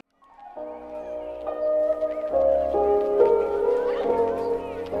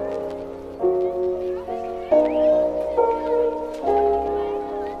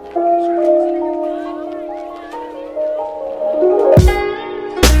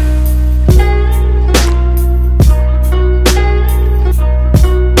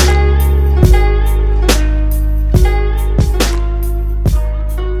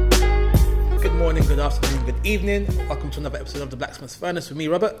another episode of The Blacksmith's Furnace with me,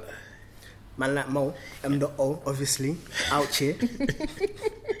 Robert. Man like Mo, M the O, obviously, out here.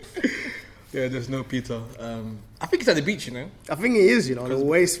 Yeah, there's no Peter. I think he's at the beach, you know. I think he is, you know, the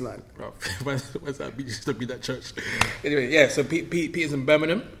wasteland. Bro, where's that beach? Used to be that church. Anyway, yeah. So Peter's in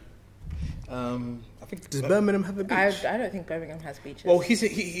Birmingham. I think Does Birmingham have a beach? I don't think Birmingham has beaches. Well, he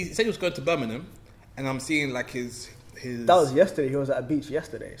said he was going to Birmingham, and I'm seeing like his. That was yesterday. He was at a beach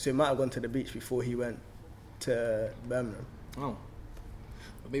yesterday, so he might have gone to the beach before he went to Birmingham. Oh,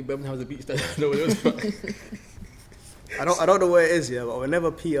 maybe Birmingham has a beach. That I know what it was. I don't know where it is yet, but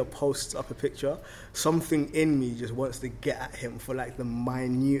whenever Peter posts up a picture, something in me just wants to get at him for like the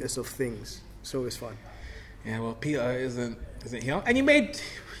minutest of things. It's always fun. Yeah, well, Peter isn't here, and he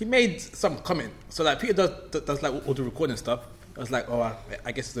made some comment. So like Peter does like all the recording stuff. I was like, oh,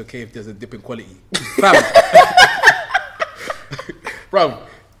 I guess it's okay if there's a dip in quality. Fam. Bro,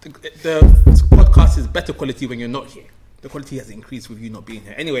 the podcast is better quality when you're not here. The quality has increased with you not being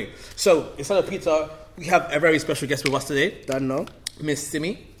here. Anyway, so instead of Peter, we have a very special guest with us today. Don't know. Miss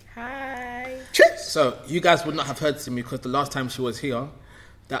Simi. Hi. Cheers. So you guys would not have heard Simi because the last time she was here,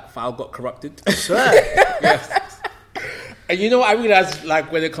 that file got corrupted. Sure. Yes. And you know what I realized,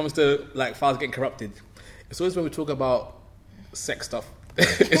 like when it comes to like files getting corrupted, it's always when we talk about sex stuff.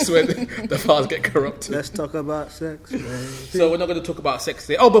 It's when the files get corrupted. Let's talk about sex. So we're not going to talk about sex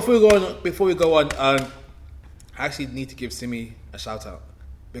today. Oh, before we go on, I actually need to give Simi a shout out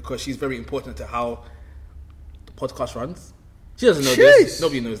because she's very important to how the podcast runs. She doesn't know this.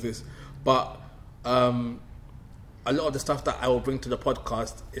 Nobody knows this, but a lot of the stuff that I will bring to the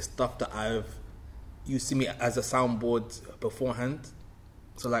podcast is stuff that I've used Simi as a soundboard beforehand.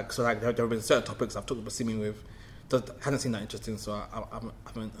 So like there have been certain topics I've talked about Simi with. Hasn't seen that interesting, so I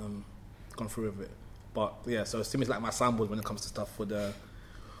haven't gone through with it. But yeah, so Simi's like my soundboard when it comes to stuff for the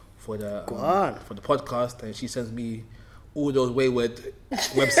podcast, and she sends me all those wayward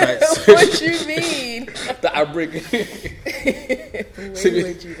websites. What do you mean? That I bring.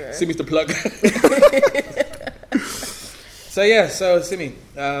 Simi's the plug. So yeah, so Simi,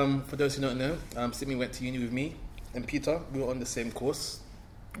 for those who don't know, Simi went to uni with me and Peter. We were on the same course.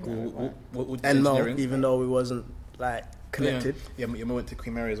 And no, even though we wasn't like connected. Yeah, we went to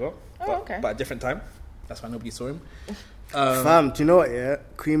Queen Mary as well. Oh, but at a different time. That's why nobody saw him. Fam, do you know what? Yeah,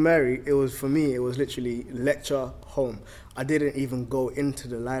 Queen Mary. It was literally lecture home. I didn't even go into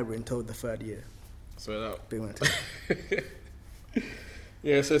the library until the third year. So big one.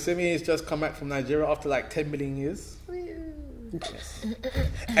 Yeah, so Simi has just come back from Nigeria after like 10 million years. Yes.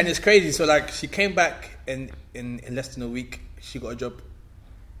 And it's crazy. So like she came back and in less than a week she got a job.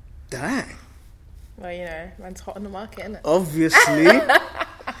 Dang. Well, you know, man's hot on the market, isn't it? Obviously.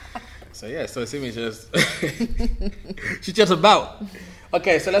 So yeah, so Simi's just she's just about.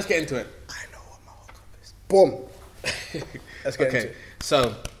 Okay, so let's get into it. I know what my hookup is. Boom. Let's get into it.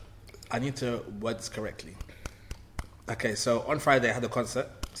 So I need to word this correctly. Okay, so on Friday I had a concert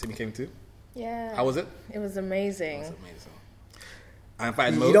Simi came to. Yeah. How was it? It was amazing. It was amazing. I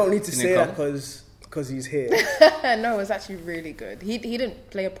invited Mo. You don't need to say that because he's here. No, it was actually really good. He didn't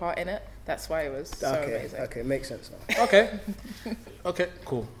play a part in it. That's why it was so amazing. Okay, makes sense now. Okay,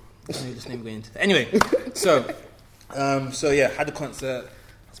 cool. Just never going into that. Anyway, so yeah, had a concert.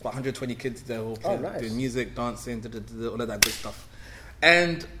 It's about 120 kids there all doing music, dancing, all of that good stuff.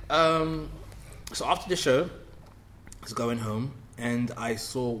 And so after the show, I was going home and I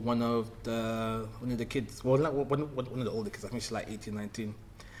saw one of the kids. Well, not one of the older kids. I think she's like 18, 19.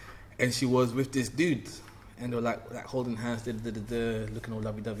 And she was with this dude, and they were like holding hands, looking all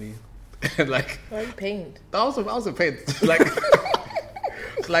lovey-dovey, and like. Why are you pained? I was in pain. Like,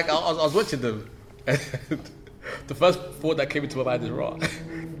 it's like I was watching them, and the first thought that came into my mind is, "Raw,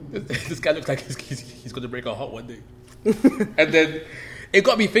 this guy looks like he's going to break our heart one day." And then it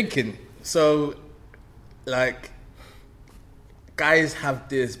got me thinking. So, like, guys have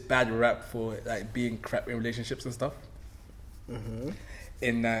this bad rap for like being crap in relationships and stuff. Mm-hmm.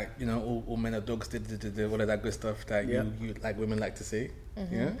 In that, you know, all men are dogs, all of that good stuff that you like women like to say.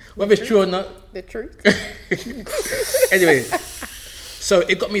 Mm-hmm. Yeah, whether it's true or not. The truth. Anyway, so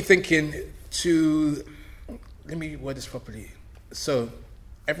it got me thinking let me word this properly. So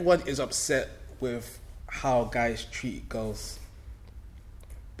everyone is upset with how guys treat girls,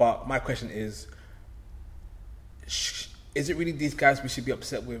 but my question is it really these guys we should be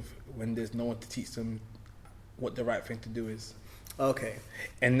upset with when there's no one to teach them what the right thing to do is? Okay.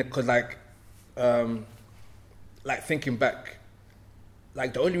 And because like thinking back,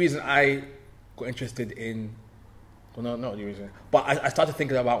 like the only reason I got interested in, well, no, not the only reason, but I started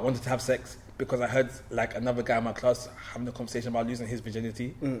thinking about wanting to have sex because I heard like another guy in my class having a conversation about losing his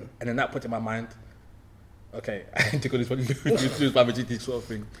virginity, and then that put in my mind, Okay, I think to go this one lose my virginity sort of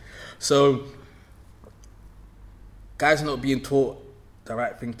thing. So, guys are not being taught the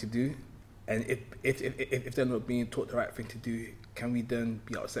right thing to do, and if they're not being taught the right thing to do, can we then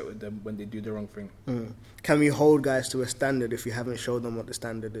be upset with them when they do the wrong thing? Can we hold guys to a standard if we haven't showed them what the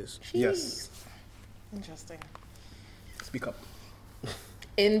standard is? Yes. Interesting. Speak up.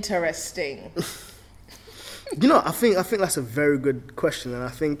 Interesting. You know, I think that's a very good question, and I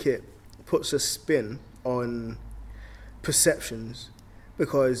think it puts a spin on perceptions,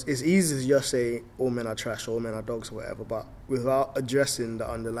 because it's easy to just say all men are trash, all men are dogs, or whatever, but without addressing the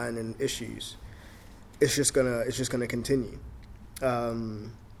underlying issues, it's just gonna continue.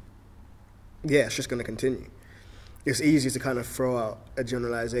 It's just gonna continue. It's easy to kind of throw out a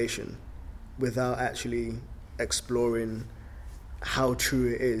generalization without actually exploring how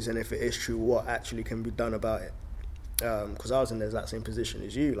true it is, and if it is true, what actually can be done about it. Because I was in the exact same position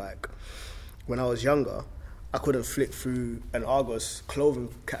as you. Like, when I was younger, I couldn't flick through an Argos clothing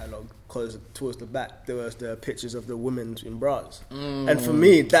catalogue because towards the back there was the pictures of the women in bras. And for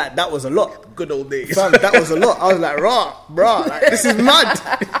me, that was a lot. Good old days. Fam, that was a lot. I was like, bruh, like, this is mud.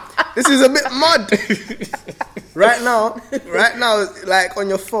 This is a bit mud. Right now, like on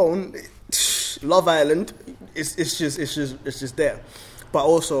your phone, Love Island, it's just there. But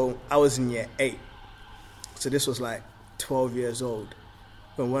also, I was in year 8, so this was like 12 years old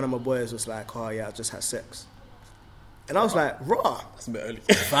when one of my boys was like, "Oh yeah, I just had sex," and I was like, "Raw." That's a bit early.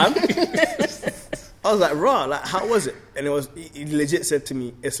 Fam. I was like, "Raw, like how was it?" And he legit said to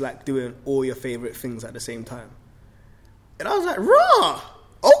me, "It's like doing all your favorite things at the same time." And I was like, "Raw,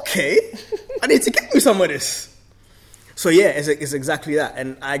 okay, I need to get me some of this." So yeah, it's exactly that.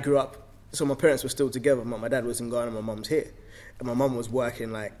 And I grew up. So my parents were still together. My dad was in Ghana, my mum's here. And my mum was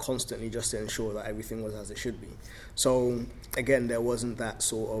working like constantly just to ensure that everything was as it should be. So again, there wasn't that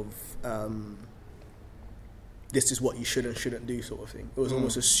sort of, this is what you should and shouldn't do sort of thing. It was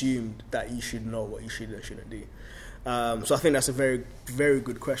almost assumed that you should know what you should and shouldn't do. So I think that's a very, very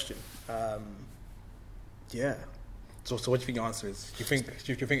good question. Yeah. So what do you think your answer is? Do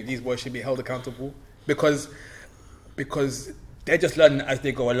you think these boys should be held accountable? Because they're just learning as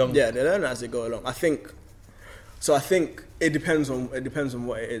they go along. Yeah, they learn as they go along. I think it depends on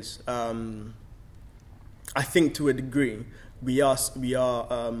what it is. I think to a degree we are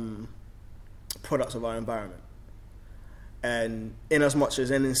products of our environment, and in as much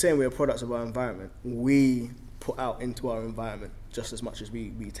as, and in the same way, we're products of our environment, we put out into our environment just as much as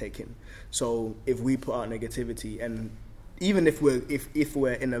we take in. So if we put out negativity, and even if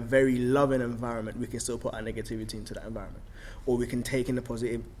we're in a very loving environment, we can still put our negativity into that environment, or we can take in the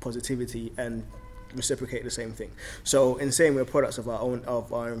positivity and reciprocate the same thing. So in saying we're products of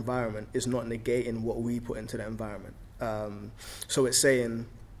our environment is not negating what we put into the environment. So it's saying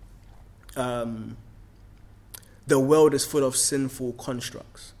the world is full of sinful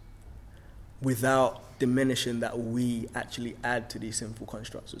constructs without diminishing that we actually add to these sinful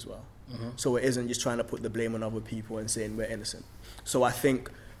constructs as well. Mm-hmm. So it isn't just trying to put the blame on other people and saying we're innocent. So I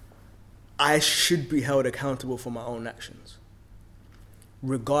think I should be held accountable for my own actions.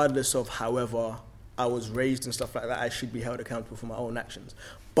 Regardless of however I was raised and stuff like that, I should be held accountable for my own actions.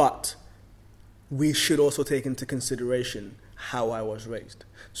 But we should also take into consideration how I was raised.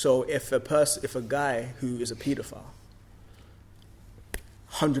 So if a guy who is a paedophile,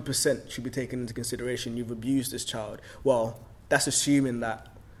 100% should be taken into consideration. You've abused this child. Well, that's assuming that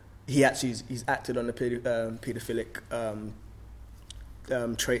he's acted on the paedophilic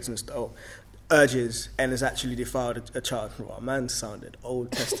traits and urges, and has actually defiled a child. Well, man sounded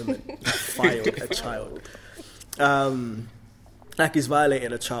Old Testament. Defiled a child. Like he's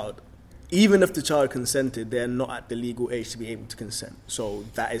violated a child. Even if the child consented, they're not at the legal age to be able to consent. So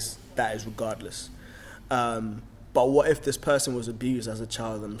that is regardless. But what if this person was abused as a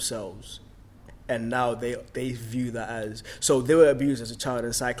child themselves, and now they view that as... So they were abused as a child,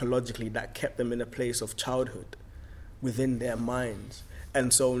 and psychologically that kept them in a place of childhood within their minds.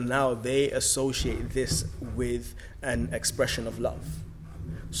 And so now they associate this with an expression of love.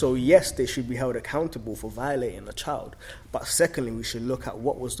 So yes, they should be held accountable for violating a child. But secondly, we should look at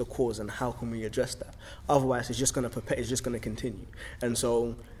what was the cause and how can we address that. Otherwise, it's just going to continue. And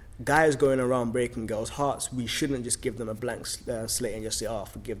so guys going around breaking girls' hearts, we shouldn't just give them a blank slate and just say,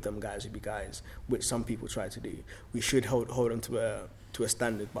 forgive them, guys will be guys, which some people try to do. We should hold them to a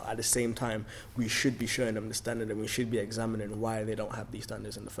standard, but at the same time, we should be showing them the standard, and we should be examining why they don't have these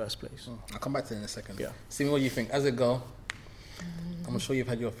standards in the first place. I'll come back to it in a second. Yeah. See what you think. As a girl, I'm sure you've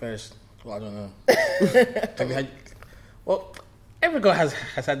had your fair... Well, I don't know. Have you had... Well, every girl has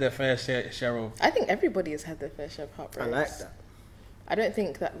had their fair share of... I think everybody has had their fair share of heartbreaks. I like that. I don't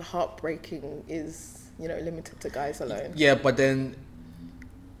think that the heartbreaking is limited to guys alone. Yeah, but then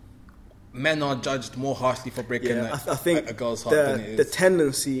men are judged more harshly for breaking I think a girl's heart than it is. The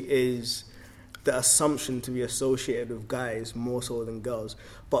tendency is the assumption to be associated with guys more so than girls.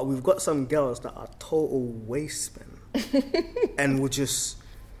 But we've got some girls that are total waste men and will just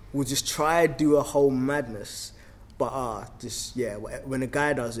try to do a whole madness. But when a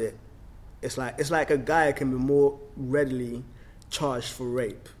guy does it, it's like a guy can be more readily charged for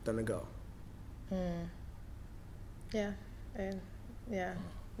rape than a girl. Yeah,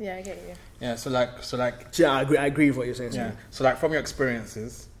 I get you. Yeah, so like. Yeah, I agree with what you're saying. Yeah. So like from your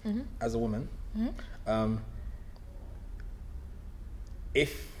experiences as a woman,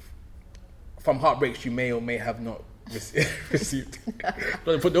 if from heartbreaks you may or may have not received,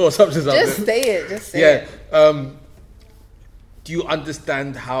 don't put no assumptions out there. Just say it. Just say it. Do you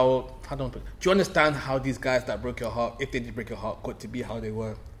understand how? Do you understand how these guys that broke your heart, if they did break your heart, got to be how they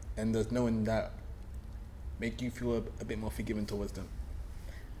were, and there's no one that make you feel a bit more forgiving towards them?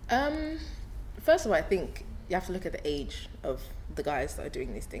 First of all, I think you have to look at the age of the guys that are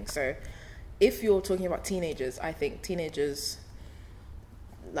doing these things. So if you're talking about teenagers, I think teenagers,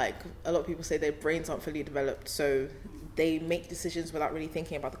 like a lot of people say, their brains aren't fully developed, so they make decisions without really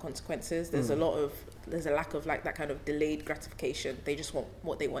thinking about the consequences. There's a lack of like that kind of delayed gratification. They just want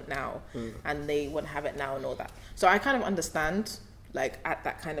what they want now, and they want to have it now and all that. So I kind of understand, like at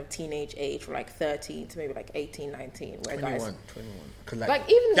that kind of teenage age, from like 13 to maybe like 18, 19, where 21. guys, 21. like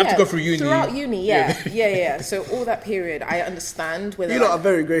even you have to go through uni. Throughout uni, yeah. So all that period, I understand. Whether You lot are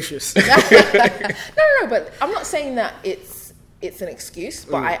very gracious. No, but I'm not saying that it's an excuse,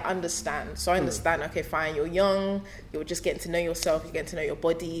 but I understand. So I understand, okay, fine, you're young, you're just getting to know yourself, you're getting to know your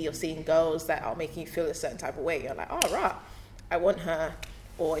body, you're seeing girls that are making you feel a certain type of way. You're like, oh, right, I want her.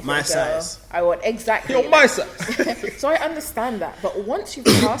 Or if my you're a girl, size. I want exactly. You're my size. So I understand that. But once you've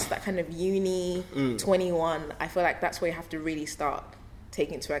passed that kind of uni, 21, I feel like that's where you have to really start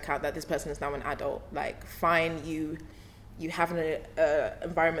taking into account that this person is now an adult. Like, fine, you have an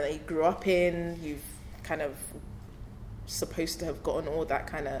environment that you grew up in, you've kind of supposed to have gotten all that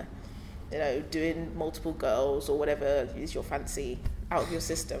kind of, doing multiple girls or whatever is your fancy out of your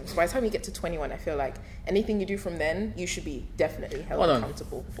system. So by the time you get to 21, I feel like anything you do from then, you should be definitely held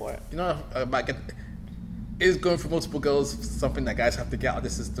accountable for it. Is going for multiple girls something that guys have to get out of the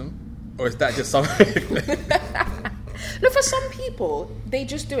system? Or is that just something? No, for some people, they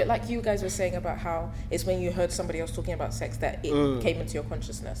just do it like you guys were saying about how it's when you heard somebody else talking about sex that it came into your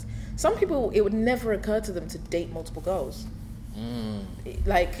consciousness. Some people, it would never occur to them to date multiple girls.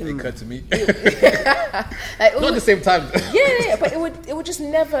 Like it occurred to me. Like, not at the same time. Yeah, but it would just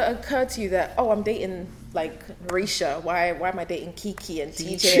never occur to you that, oh, I'm dating like Risha. Why am I dating Kiki and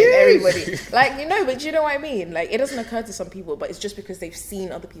TJ and everybody? Like, but you know what I mean? Like, it doesn't occur to some people, but it's just because they've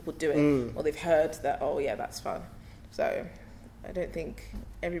seen other people do it or they've heard that, oh yeah, that's fun. So I don't think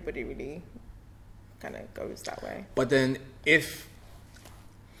everybody really kind of goes that way. But then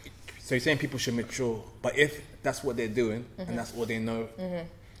so you're saying people should mature, but if that's what they're doing and that's what they know,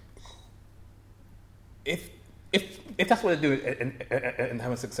 if that's what they're doing and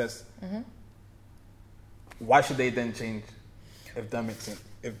having success, why should they then change? If that makes sense.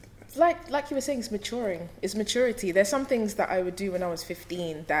 Like you were saying, it's maturing. It's maturity. There's some things that I would do when I was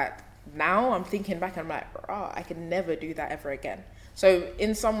 15 that now I'm thinking back and I'm like, I can never do that ever again. So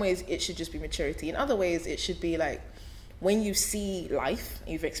in some ways it should just be maturity. In other ways it should be like when you see life,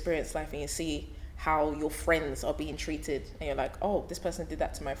 you've experienced life and you see how your friends are being treated and you're like, oh, this person did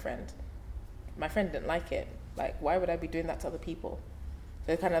that to my friend. My friend didn't like it. Like, why would I be doing that to other people?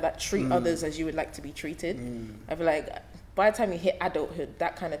 So kind of that treat others as you would like to be treated. I feel like by the time you hit adulthood,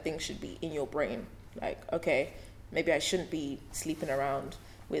 that kind of thing should be in your brain. Like, okay, maybe I shouldn't be sleeping around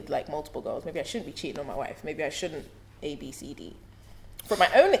with like multiple girls. Maybe I shouldn't be cheating on my wife. Maybe I shouldn't A, B, C, D. From my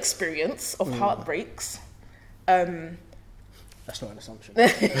own experience of heartbreaks, that's not an assumption.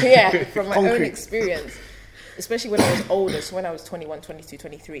 Yeah, from my own experience, especially when I was older, so when I was 21, 22,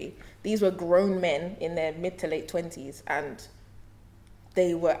 23, these were grown men in their mid to late 20s and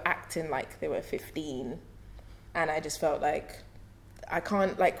they were acting like they were 15. And I just felt like I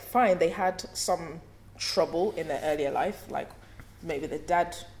can't, like, fine, they had some trouble in their earlier life, like maybe the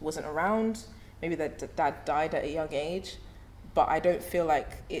dad wasn't around, maybe the dad died at a young age, but I don't feel like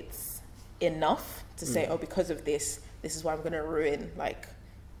it's enough to say, oh, because of this is why I'm going to ruin, like,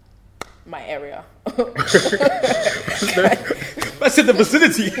 my area. That's in the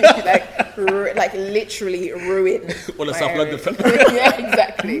vicinity. like literally ruin. Well, a South London film. Yeah,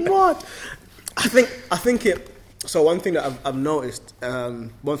 exactly. What? I think it. So one thing that I've noticed,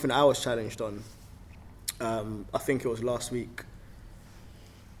 one thing that I was challenged on, I think it was last week,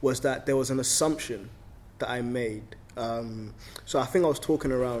 was that there was an assumption that I made. So I think I was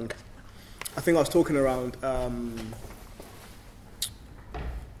talking around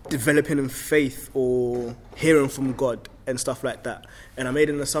developing in faith or hearing from God and stuff like that. And I made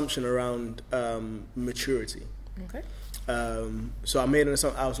an assumption around maturity. Okay. So I made an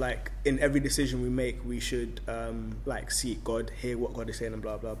assumption. I was like, in every decision we make, we should like seek God, hear what God is saying, and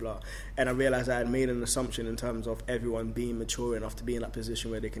blah blah blah. And I realized I had made an assumption in terms of everyone being mature enough to be in that position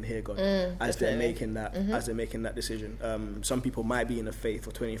where they can hear God as they're making that decision. Some people might be in the faith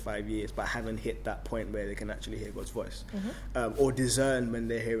for 25 years, but haven't hit that point where they can actually hear God's voice or discern when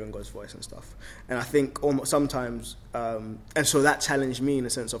they're hearing God's voice and stuff. And I think almost sometimes, and so that challenged me in the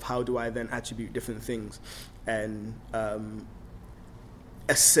sense of how do I then attribute different things and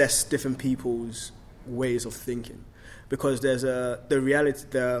assess different people's ways of thinking, because there's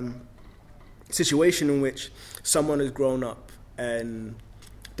the situation in which someone has grown up and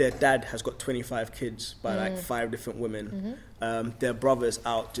their dad has got 25 kids by like 5 different women. Their brother's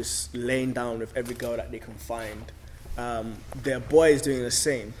out just laying down with every girl that they can find. Their boy is doing the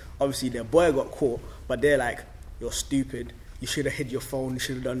same. Obviously their boy got caught, but they're like, you're stupid, you should have hid your phone, you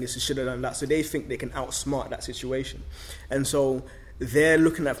should have done this, you should have done that. So they think they can outsmart that situation. And so they're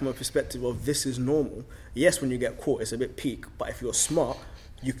looking at it from a perspective of this is normal. Yes, when you get caught, it's a bit peak, but if you're smart,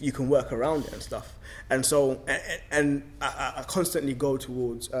 you can work around it and stuff. And so, and I constantly go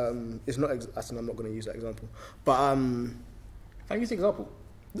towards, it's not, actually I'm not going to use that example, but... Can you use the example?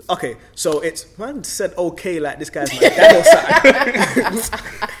 Okay, so it's, man said okay like this guy's my dad or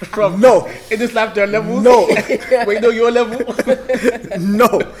something. No. In this life there are levels? No. Wait, no, your level? No.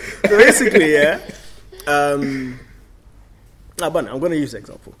 So basically, yeah. I'm going to use the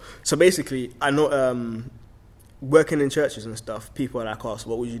example. So basically, I know working in churches and stuff, people are like, oh,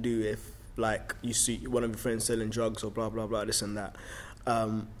 so what would you do if like you see one of your friends selling drugs or blah, blah, blah, this and that.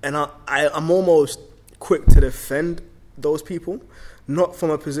 And I'm almost quick to defend those people, not from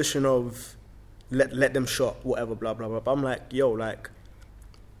a position of let them shop, whatever, blah, blah, blah. But I'm like, yo, like,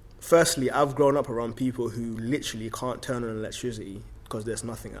 firstly, I've grown up around people who literally can't turn on electricity because there's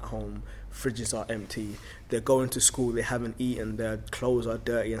nothing at home. Fridges are empty. They're going to school. They haven't eaten. Their clothes are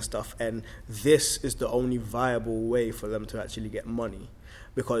dirty and stuff. And this is the only viable way for them to actually get money,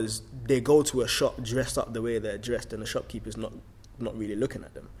 because they go to a shop dressed up the way they're dressed, and the shopkeeper's not really looking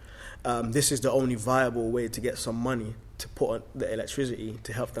at them. This is the only viable way to get some money to put on the electricity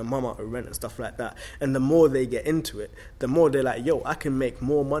to help their mum out with rent and stuff like that. And the more they get into it, the more they're like, yo, I can make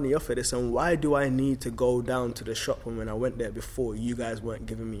more money off of this, and why do I need to go down to the shop when I went there before you guys weren't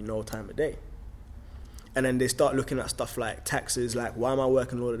giving me no time of day? And then they start looking at stuff like taxes, like, why am I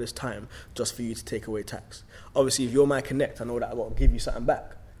working all of this time just for you to take away tax? Obviously, if you're my connect, I know that I've got to give you something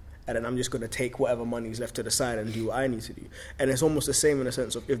back. And then I'm just going to take whatever money is left to the side and do what I need to do. And it's almost the same in the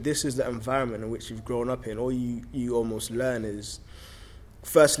sense of, if this is the environment in which you've grown up in, all you almost learn is,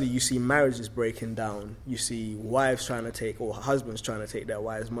 firstly, you see marriages breaking down. You see wives trying to take, or husbands trying to take their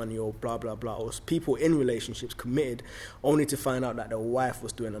wives' money, or blah, blah, blah. Or people in relationships committed only to find out that the wife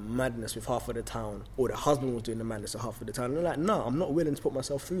was doing a madness with half of the town, or the husband was doing the madness with half of the town. And they're like, no, I'm not willing to put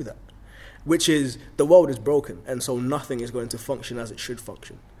myself through that. Which is, the world is broken, and so nothing is going to function as it should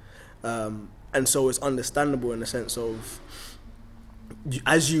function. And so it's understandable in the sense of,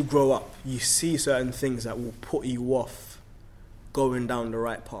 as you grow up, you see certain things that will put you off going down the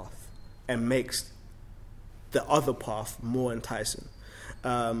right path and makes the other path more enticing.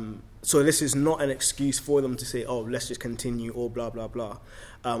 So this is not an excuse for them to say, oh, let's just continue, or blah, blah, blah.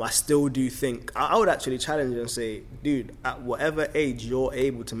 I still do think, I would actually challenge and say, dude, at whatever age you're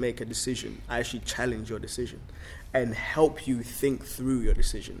able to make a decision, I actually challenge your decision and help you think through your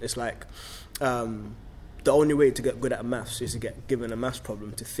decision. It's like, the only way to get good at maths is to get given a maths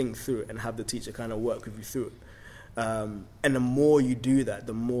problem, to think through it and have the teacher kind of work with you through it. And the more you do that,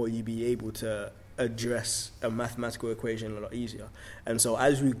 the more you be able to address a mathematical equation a lot easier. And so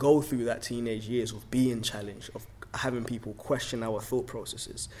as we go through that teenage years of being challenged, of having people question our thought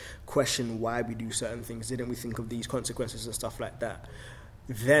processes, question why we do certain things, didn't we think of these consequences and stuff like that,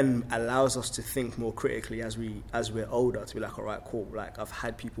 then allows us to think more critically as we're older, to be like, all right, cool, like, I've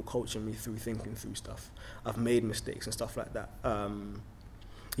had people coaching me through thinking through stuff, I've made mistakes and stuff like that.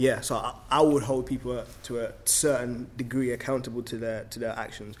 So I would hold people to a certain degree accountable to their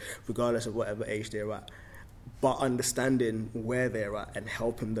actions, regardless of whatever age they're at, but understanding where they're at and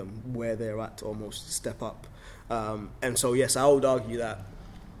helping them where they're at to almost step up. And so, yes, I would argue that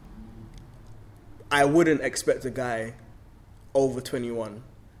I wouldn't expect a guy over 21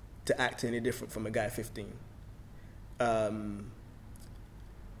 to act any different from a guy 15.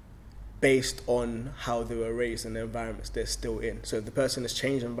 based on how they were raised and the environments they're still in. So if the person has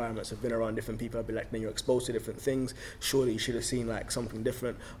changed environments, have been around different people, I'd be like, then you're exposed to different things. Surely you should have seen like something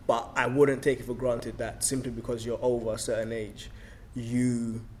different. But I wouldn't take it for granted that simply because you're over a certain age,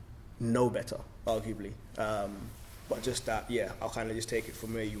 you know better, arguably. But just that, yeah, I'll kind of just take it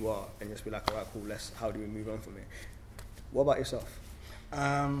from where you are and just be like, all right, cool, how do we move on from it? What about yourself?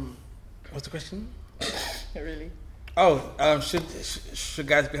 What's the question? Really? Oh, should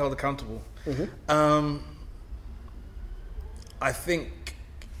guys be held accountable? Mm-hmm. I think.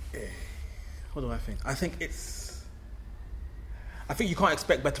 What do I think? I think you can't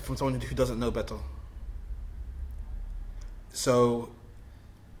expect better from someone who doesn't know better. So,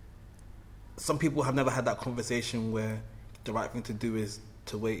 some people have never had that conversation where the right thing to do is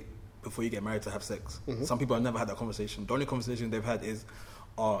to wait before you get married to have sex. Mm-hmm. Some people have never had that conversation. The only conversation they've had is,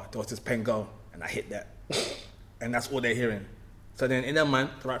 oh, there was this pen girl and I hit that. And that's all they're hearing. So then in their mind,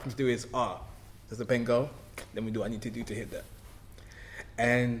 the right thing to do is, there's a pen girl, let me do what I need to do to hit that.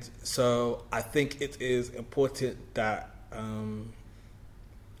 And so I think it is important that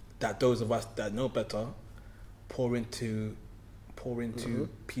that those of us that know better pour into mm-hmm.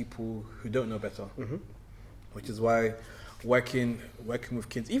 people who don't know better. Mm-hmm. Which is why working with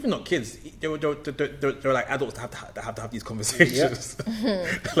kids, even not kids, they're like adults that have to have these conversations.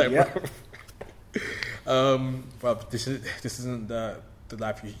 Yep. Like, yep. Bro, this isn't the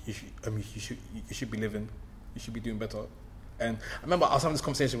life you should be living. You should be doing better. And I remember I was having this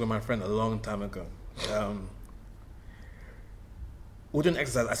conversation with my friend a long time ago. We're doing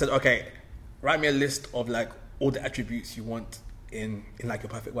exercise. I said, okay, write me a list of like all the attributes you want in like your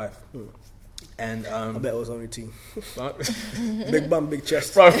perfect wife. And I bet it was only two. Big bum, big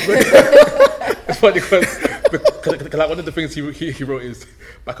chest. Bro, it's funny because like one of the things he wrote is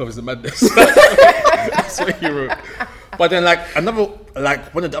back of his madness. That's what he wrote. But then like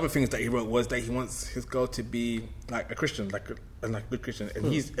one of the other things that he wrote was that he wants his girl to be like a Christian, like a good Christian,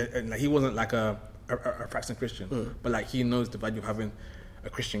 and like he wasn't like a practicing Christian, but like he knows the value of having a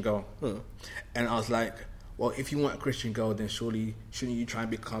Christian girl. And I was like, well, if you want a Christian girl, then surely shouldn't you try and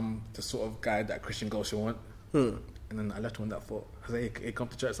become the sort of guy that a Christian girl should want? And then I left him with that thought. I was like, hey, come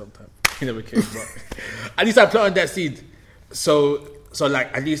to church sometime. He never came, but at least I planted that seed. So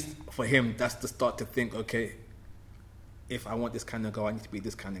like at least for him, that's the start to think, okay, if I want this kind of girl, I need to be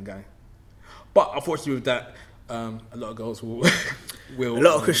this kind of guy. But unfortunately with that, a lot of girls will a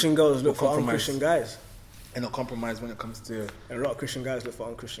lot of Christian girls look for compromise. unchristian guys. And not compromise when it comes to... And a lot of Christian guys look for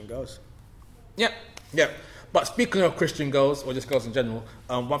unchristian girls. Yeah. But speaking of Christian girls, or just girls in general,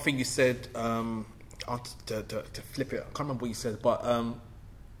 one thing you said, to flip it, I can't remember what you said, but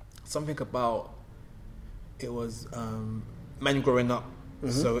something about, it was men growing up.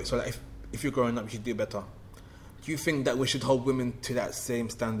 Mm-hmm. So like if you're growing up, you should do better. Do you think that we should hold women to that same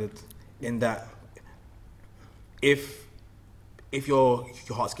standard, in that if your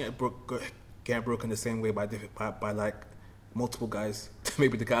heart's getting broken the same way by like multiple guys,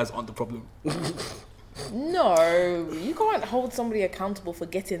 maybe the guys aren't the problem? No, you can't hold somebody accountable for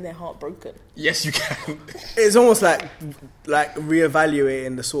getting their heart broken. Yes, you can. It's almost like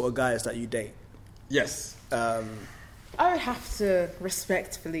reevaluating the sort of guys that you date. Yes. I would have to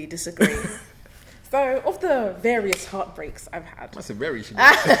respectfully disagree. So, of the various heartbreaks I've had, that's a very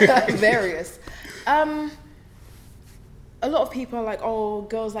various. A lot of people are like, oh,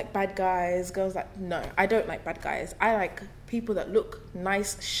 girls like bad guys. No, I don't like bad guys. I like people that look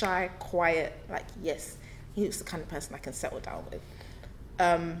nice, shy, quiet. Like, yes, he looks the kind of person I can settle down with.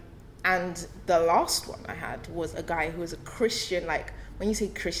 And the last one I had was a guy who was a Christian. Like, when you say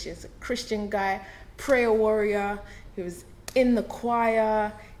Christian, it's a Christian guy, prayer warrior. He was in the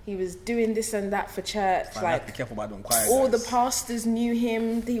choir. He was doing this and that for church. I have to be careful about doing choir. All the pastors knew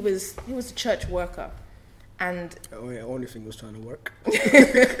him. He was a church worker. And only thing was trying to work.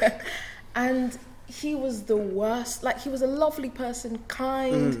 And he was the worst. Like, he was a lovely person,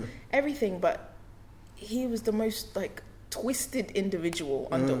 kind, everything, but he was the most like twisted individual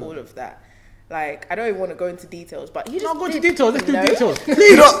under all of that. Like, I don't even want to go into details, but he just go into details. Let's do details.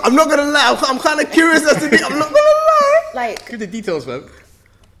 Please, I'm not gonna lie. I'm kind of curious as to I'm not gonna lie. Like, give the details, man.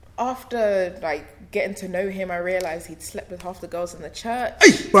 After like getting to know him, I realized he'd slept with half the girls in the church.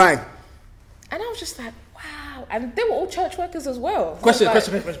 Hey, Brian. And I was just like, wow. And they were all church workers as well. Question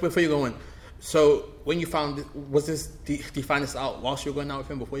before you go on. So when you found it, did you find this out whilst you were going out with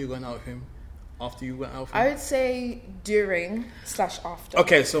him, before you were going out with him, after you went out with him? I would say during/after.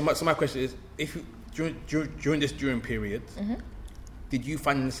 Okay, so my question is, if you, during this period, did you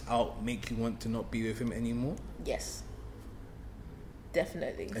find this out make you want to not be with him anymore? Yes.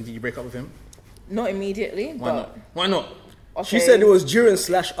 Definitely. And did you break up with him? Not immediately. Why not? Okay. She said it was during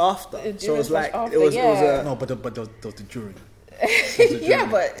 / after. So it was like after, it was a No, but there was the during. Yeah,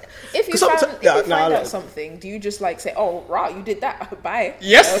 but if you Because find like- out something, do you just like say, "Oh, right, you did that"? Bye.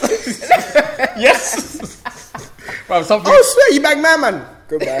 Yes. Yes. Bro, something. Oh, swear, you bang man.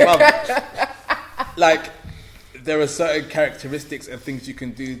 Goodbye. Bro, like, there are certain characteristics and things you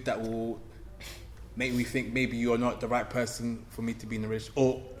can do that will make me think maybe you're not the right person for me to be in a relationship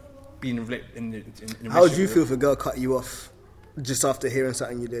or be in a relationship. How would you feel if a girl cut you off just after hearing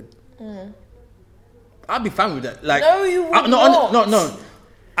something you did? Mm. I'd be fine with that. Like, No, you would no. not.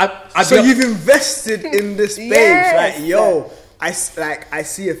 So you've invested in this babe. Yes. Like, yo, I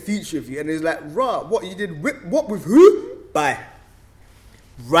see a future of you, and it's like, rah, what you did? What with who? Bye.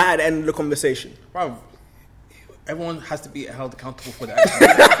 Right at the end of the conversation. bro, everyone has to be held accountable for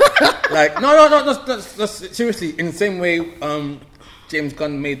that. Like, no, seriously. In the same way, James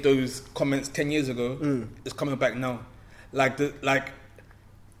Gunn made those comments 10 years ago. It's coming back now.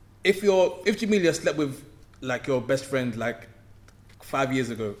 If Jamelia slept with like your best friend like 5 years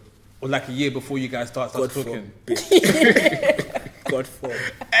ago, or like a year before you guys start talking. God forbid.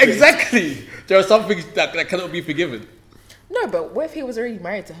 Exactly. There are some things that cannot be forgiven. No, but what if he was already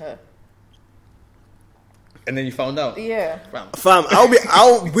married to her? And then you found out. Yeah. Fam,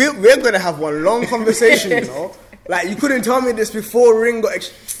 we're gonna have one long conversation, you know. Like, you couldn't tell me this before Ring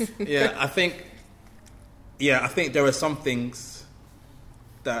got. Yeah, I think there are some things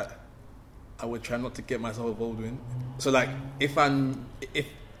that I would try not to get myself involved in. So, like, if I know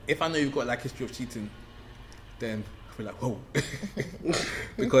you've got like history of cheating, then I feel like, whoa,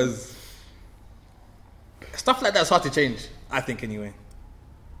 because stuff like that's hard to change. I think anyway.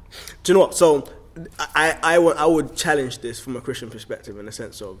 Do you know what? So, I would challenge this from a Christian perspective in the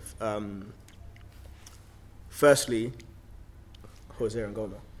sense of, firstly, Jose and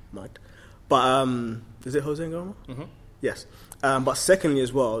Goma, mad. But is it Jose and Goma? Mm-hmm. Yes. But secondly,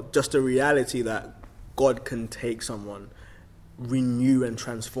 as well, just the reality that God can take someone, renew and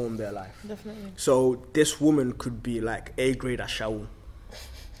transform their life. Definitely. So this woman could be like A grade at Shaul,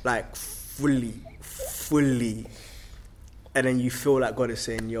 like fully, and then you feel like God is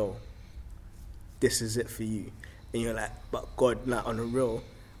saying, "Yo, this is it for you," and you're like, "But God, like on the real,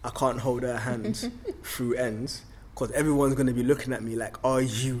 I can't hold her hands through ends because everyone's gonna be looking at me like, are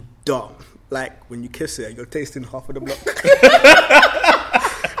you dumb?" Like when you kiss her, you're tasting half of the block.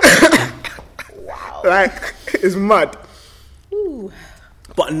 Wow. Like, it's mad. Ooh.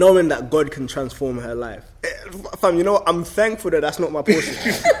 But knowing that God can transform her life, fam, you know what? I'm thankful that that's not my portion.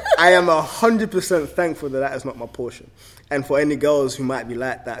 I am 100% thankful that is not my portion. And for any girls who might be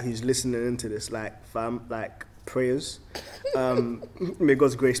like that, who's listening into this, like, fam, like, prayers. May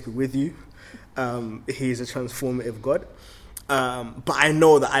God's grace be with you. He is a transformative God. But I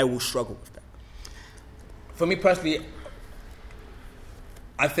know that I will struggle with that. For me personally,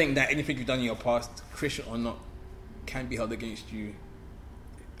 I think that anything you've done in your past, Christian or not, can be held against you.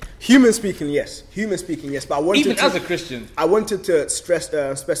 Human speaking, yes. But I wanted Even to, as a Christian, I wanted to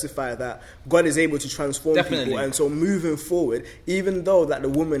specify that God is able to transform Definitely. people, and so moving forward, even though that the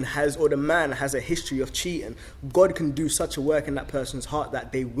woman has or the man has a history of cheating, God can do such a work in that person's heart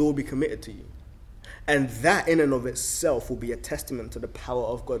that they will be committed to you, and that in and of itself will be a testament to the power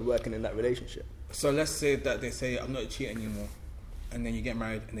of God working in that relationship. so let's say that they say, I'm not a cheater anymore, and then you get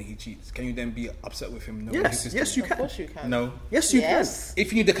married and then he cheats. Can you then be upset with him? No, Yes, you Of can. course you can. No. Yes, you Yes.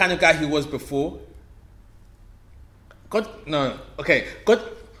 If you knew the kind of guy he was before, God, no, okay, God,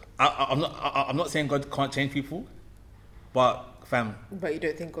 I'm not saying God can't change people, but fam, But you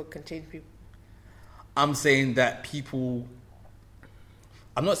don't think God can change people? I'm saying that people,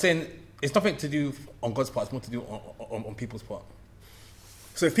 I'm not saying, it's nothing to do on God's part, it's more to do on people's part.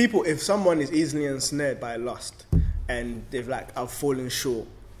 So if someone is easily ensnared by lust and they've like, I've fallen short,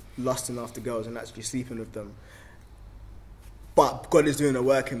 lusting after girls and actually sleeping with them, but God is doing a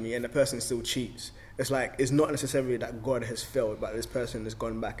work in me and the person still cheats, it's like, it's not necessarily that God has failed, but this person has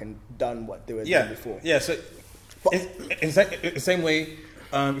gone back and done what they were doing before. Yeah, so in the same way,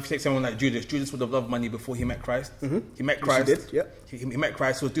 if you take someone like Judas would have loved money before he met Christ. Mm-hmm. He met Christ. Yes, he did, yeah. He met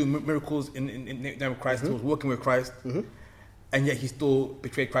Christ. He was doing miracles in the name of Christ. Mm-hmm. He was working with Christ. Mm-hmm. And yet he still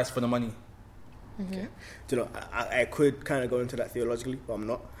betrayed Christ for the money. Mm-hmm. Okay. Do you know, I could kind of go into that theologically, but I'm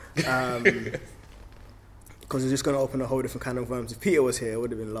not. Because it's just going to open a whole different kind of worms. If Peter was here, it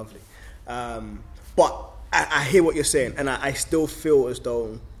would have been lovely. But I hear what you're saying, and I still feel as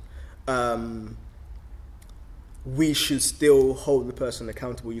though we should still hold the person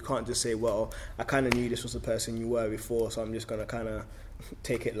accountable. You can't just say, well, I kind of knew this was the person you were before, so I'm just going to kind of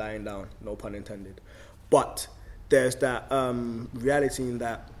take it lying down, no pun intended. But there's that reality in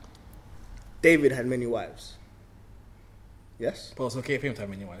that David had many wives. Yes. But it's okay for him to have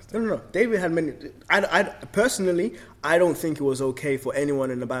many wives. No. David had many. I personally, I don't think it was okay for anyone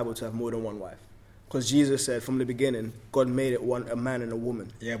in the Bible to have more than one wife, because Jesus said from the beginning, God made it a man and a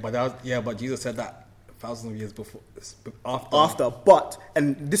woman. Yeah, but Jesus said that thousands of years before, After, but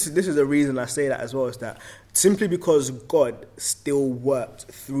and this is the reason I say that as well, is that simply because God still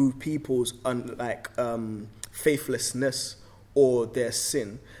worked through people's faithlessness or their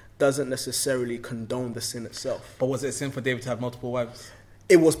sin, doesn't necessarily condone the sin itself. But was it a sin for David to have multiple wives?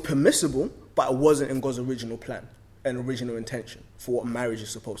 It was permissible, but it wasn't in God's original plan and original intention for what marriage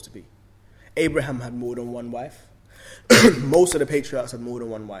is supposed to be. Abraham had more than one wife. Most of the patriarchs had more than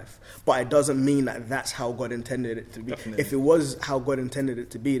one wife. But it doesn't mean that that's how God intended it to be. Definitely. If it was how God intended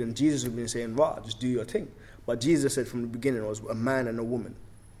it to be, then Jesus would have been saying, "Wow, just do your thing." But Jesus said from the beginning it was a man and a woman.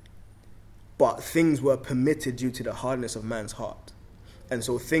 But things were permitted due to the hardness of man's heart. And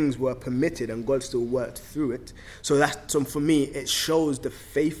so things were permitted and God still worked through it. So for me, it shows the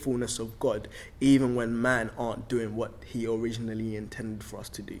faithfulness of God even when man aren't doing what he originally intended for us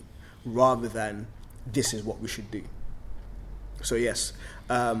to do, rather than this is what we should do. So yes,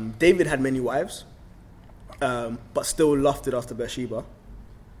 David had many wives, but still lusted after Bathsheba.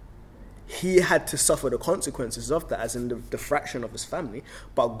 He had to suffer the consequences of that, as in the fraction of his family,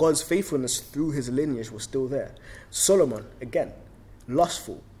 but God's faithfulness through his lineage was still there. Solomon, again,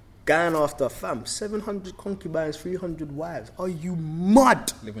 lustful, going after 700 concubines, 300 wives. Are you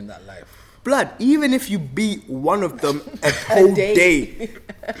mad? Living that life. Blood, even if you beat one of them a whole day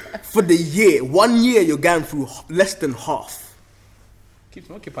for the year, 1 year you're going through less than half. Keeps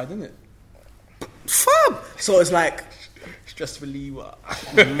me occupied, doesn't it? Fab! So it's like, stress reliever.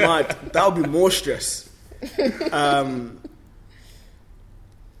 mad. That would be more stress.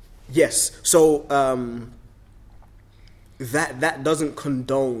 Yes. So that doesn't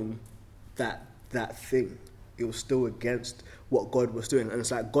condone that thing. It was still against what God was doing, and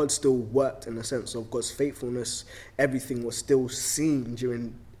it's like God still worked in the sense of God's faithfulness. Everything was still seen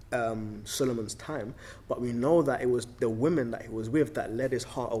during Solomon's time, but we know that it was the women that he was with that led his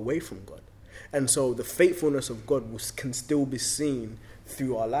heart away from God. And so the faithfulness of God can still be seen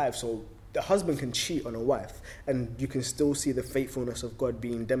through our lives. So the husband can cheat on a wife, and you can still see the faithfulness of God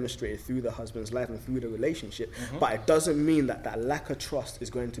being demonstrated through the husband's life and through the relationship. Mm-hmm. But it doesn't mean that lack of trust is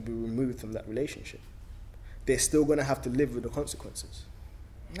going to be removed from that relationship. They're still going to have to live with the consequences.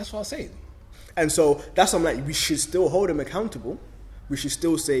 That's what I was saying. And so that's what I'm like, we should still hold him accountable. We should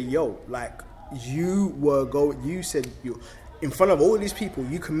still say, yo, like, you said in front of all these people,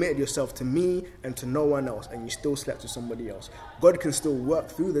 you committed yourself to me and to no one else, and you still slept with somebody else. God can still work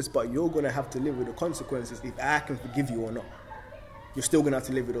through this, but you're going to have to live with the consequences if I can forgive you or not. You're still going to have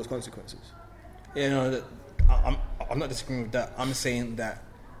to live with those consequences. Yeah, no, I'm not disagreeing with that. I'm saying that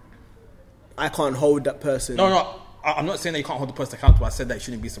I can't hold that person. No, I'm not saying that you can't hold the person accountable. I said that you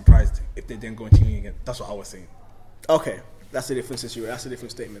shouldn't be surprised if they didn't go and cheating again. That's what I was saying. Okay, that's a different situation. That's a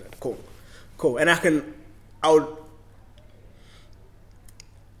different statement. Cool. And I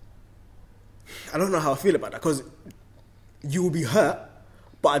don't know how I feel about that, because you will be hurt,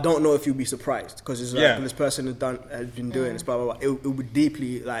 but I don't know if you'll be surprised, because it's like this person has been doing this, blah blah blah. It would be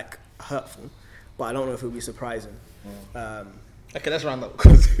deeply like hurtful, but I don't know if it would be surprising. Okay, let's round up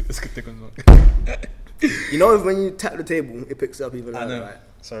because it's good to go. You know, when you tap the table, it picks up even louder. I know. Right?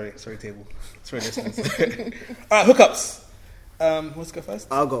 Sorry, table. Sorry, listeners. All right, hookups. Let's go first.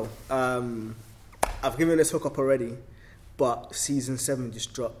 I'll go. I've given this hookup already, but season 7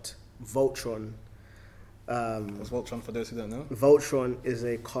 just dropped. Voltron. What's Voltron for those who don't know? Voltron is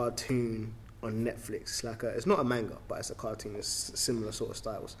a cartoon on Netflix. It's not a manga, but it's a cartoon. It's similar sort of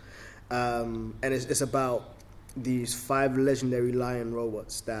styles, and it's about these 5 legendary lion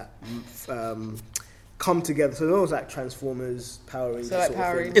robots that come together. So those like Transformers, Power Rangers. So like sort Power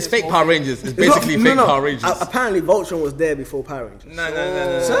of thing. Rangers. It's fake Power Rangers. It's basically fake Power Rangers. Apparently, Voltron was there before Power Rangers. No.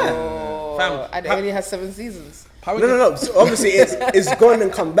 And it only has 7 seasons. No. So obviously, it's gone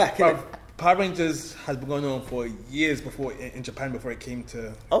and come back. Power Rangers has been going on for years before in Japan before it came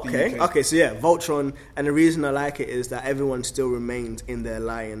to Okay. the UK. Okay, so yeah, Voltron, and the reason I like it is that everyone still remains in their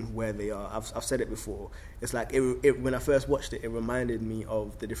lion where they are. I've said it before. It's like when I first watched it, it reminded me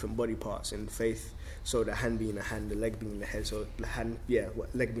of the different body parts in Faith. So the hand being the hand, the leg being the head. So the hand,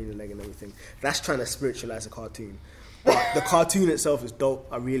 leg being the leg and everything. That's trying to spiritualize a cartoon. But the cartoon itself is dope.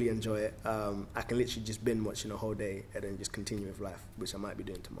 I really enjoy it. I can literally just binge watching a whole day and then just continue with life, which I might be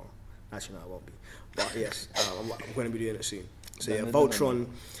doing tomorrow. Actually, no, I won't be. But yes, I'm going to be doing it soon. So yeah, Voltron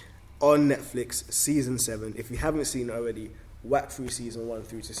on Netflix, season 7. If you haven't seen it already, whack through season 1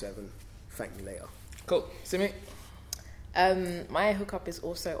 through to 7. Thank me later. Cool. Simi? My hookup is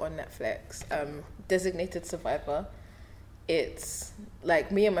also on Netflix. Designated Survivor. it's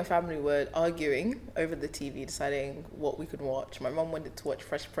like me and my family were arguing over the TV, deciding what we could watch. My mum wanted to watch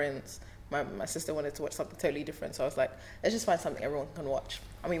Fresh Prince. My sister wanted to watch something totally different. So I was like, let's just find something everyone can watch.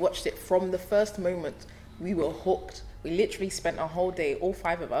 And we watched it from the first moment. We were hooked. We literally spent a whole day, all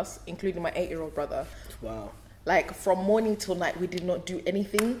 5 of us, including my 8-year-old brother. Wow. Like, from morning till night, we did not do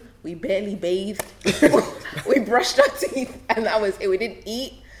anything. We barely bathed. We brushed our teeth, and that was it. We didn't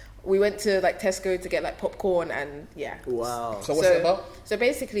eat. We went to, like, Tesco to get, like, popcorn, and, yeah. Wow. So what's it about? So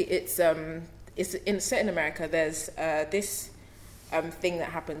basically, it's set in America. There's this thing that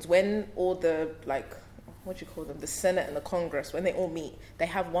happens when all the, like, what do you call them? The Senate and the Congress, when they all meet, they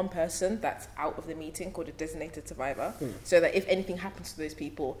have one person that's out of the meeting called a designated survivor, so that if anything happens to those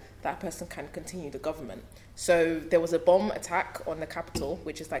people, that person can continue the government. So there was a bomb attack on the Capitol,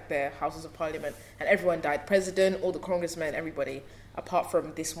 which is like their Houses of Parliament, and everyone died. President, all the congressmen, everybody, apart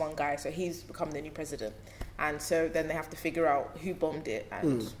from this one guy. So he's become the new president. And so then they have to figure out who bombed it.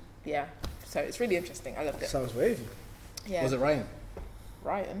 And yeah, so it's really interesting. I loved it. Sounds wavy. Yeah. Was it Ryan?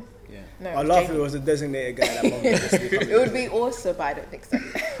 Ryan? Yeah. No, I laugh if it was a designated guy that bombed it would be awesome, but I don't think so.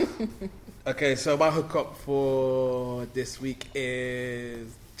 Okay, so my hookup for this week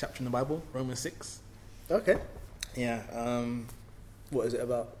is chapter in the Bible, Romans 6. Okay. Yeah. What is it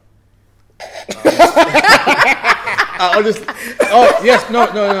about? I'll just. Oh yes, no.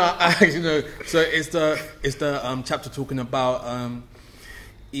 I actually know. So it's the chapter talking about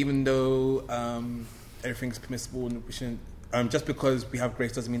even though everything's permissible, and we shouldn't. Just because we have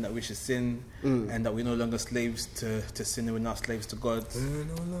grace doesn't mean that we should sin, and that we're no longer slaves to sin, and we're not slaves to God.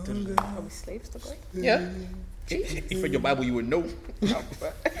 Are we slaves to God? Yeah. If you read your Bible, you would know.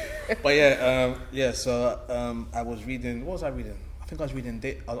 But yeah. So I was reading. What was I reading? I think I was reading.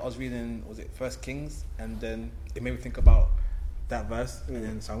 I was reading. Was it First Kings? And then it made me think about that verse, and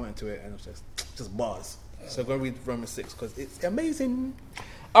then so I went into it, and it was just bars. So go read Romans 6 because it's amazing.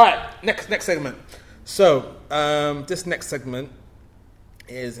 All right, next segment. So this next segment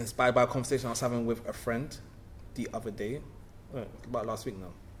is inspired by a conversation I was having with a friend the other day, about last week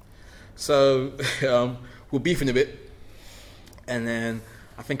now. So we're beefing a bit, and then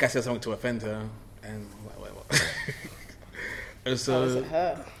I think I said something to offend her, and whatever. And so, How was it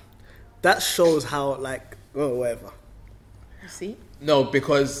her? That shows how, like, whatever. You see? No,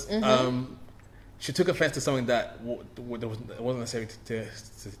 because she took offense to something that wasn't necessary to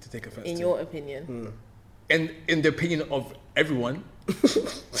take offense to. In your opinion. And in the opinion of everyone.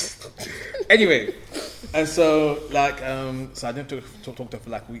 Anyway, and so, like, so I didn't talk to her for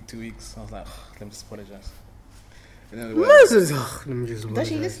like a week, 2 weeks. I was like, let me just apologize. And then Does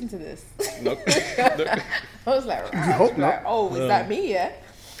she listen to this? No. I was like, You hope not. like, oh, is that me? Yeah.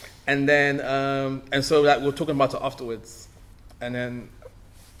 And then, and so like we were talking about it afterwards, and then,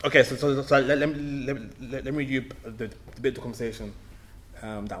 okay, so let me read you the bit of the conversation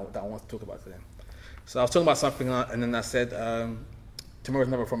that I want to talk about today. So I was talking about something, and then I said, tomorrow's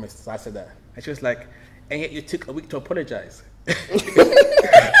never promised. So I said that, and she was like, and yet you took a week to apologize.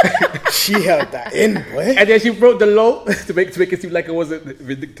 She held that in, boy. And then she broke the law to make it seem like it wasn't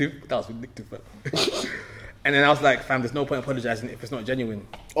vindictive. That was vindictive. And then I was like, fam, there's no point apologizing if it's not genuine.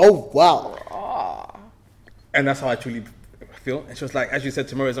 Oh, wow. And that's how I truly feel. And she was like, as you said,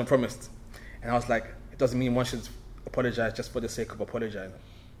 tomorrow is unpromised. And I was like, it doesn't mean one should apologize just for the sake of apologizing.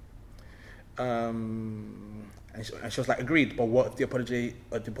 And she was like, agreed, but what if the apology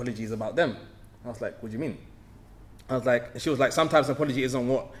is about them? I was like, what do you mean? I was like, she was like, sometimes an apology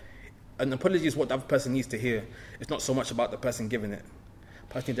isn't an apology is what the other person needs to hear. It's not so much about the person giving it.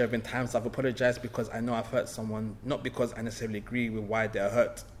 Personally, there have been times I've apologized because I know I've hurt someone, not because I necessarily agree with why they're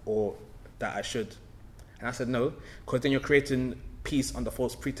hurt or that I should. And I said no, because then you're creating peace under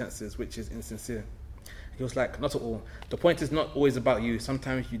false pretenses, which is insincere. He was like, not at all. The point is not always about you.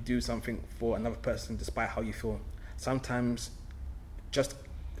 Sometimes you do something for another person despite how you feel. Sometimes just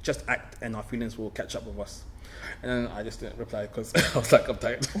act and our feelings will catch up with us. And then I just didn't reply because I was like, I'm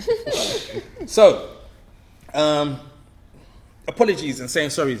tired. So, apologies and saying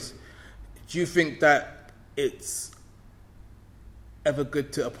sorries. Do you think that it's ever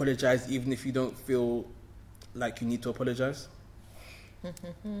good to apologize even if you don't feel like you need to apologize?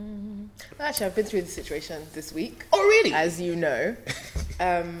 Actually, I've been through this situation this week. Oh, really? As you know.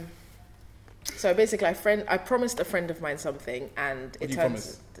 So basically, I promised a friend of mine something, and it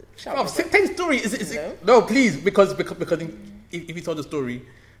turns. Tell the story. Is No? it? No, please, because if you tell the story,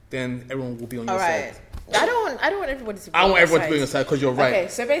 then everyone will be on your side. I don't want everybody to be I on want my everyone side. to be on your side because you're right. Okay,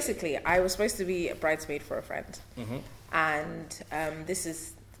 so basically, I was supposed to be a bridesmaid for a friend, and this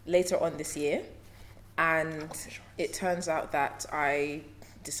is later on this year, and it turns out that I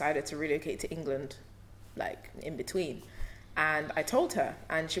decided to relocate to England, like in between. And I told her,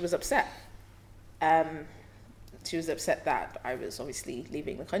 and she was upset. She was upset that I was obviously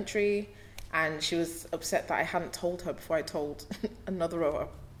leaving the country, and she was upset that I hadn't told her before I told another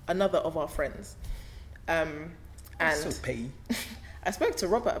of our friends. And so petty. I spoke to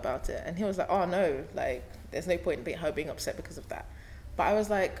Robert about it, and he was like, "Oh no, like there's no point in her being upset because of that." But I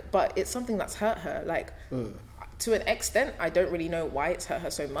was like, "But it's something that's hurt her. Like to an extent, I don't really know why it's hurt her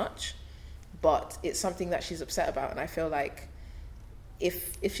so much, but it's something that she's upset about, and I feel like."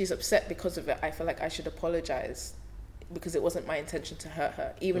 If she's upset because of it, I feel like I should apologize because it wasn't my intention to hurt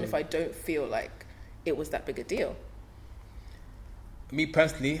her, even if I don't feel like it was that big a deal. Me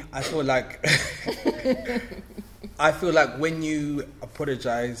personally, I feel like when you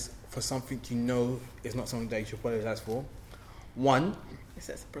apologize for something you know is not something that you should apologize for, one, It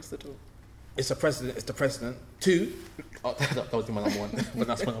says procedure. it's a precedent. It's the precedent. Two, that was my number one, but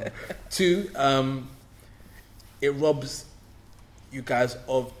that's my number. Two, it robs you guys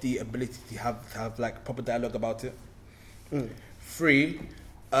of the ability to have like proper dialogue about it. Three,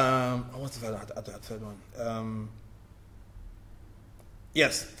 what's the third one?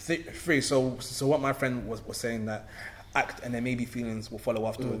 Yes, three. So what my friend was saying, that act and then maybe feelings will follow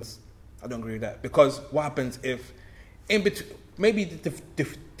afterwards. I don't agree with that, because what happens if in between, maybe the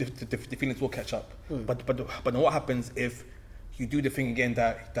feelings will catch up, but then what happens if you do the thing again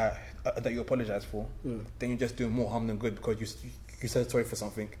that you apologize for? Then you're just doing more harm than good, because you said sorry for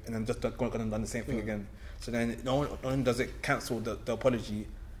something and then just going and done the same thing again. So then not only does it cancel the apology,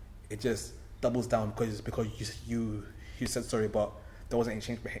 it just doubles down because you said sorry, but there wasn't any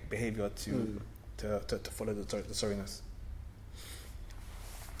change behavior to follow the sorriness.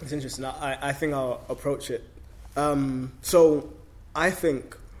 It's interesting. I think I'll approach it. So I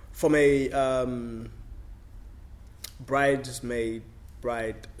think from a bride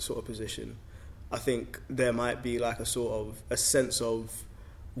sort of position, I think there might be like a sense of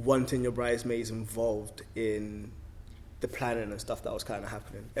wanting your bridesmaids involved in the planning and stuff that was kind of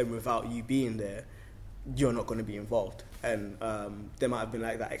happening, and without you being there, you're not going to be involved. And there might have been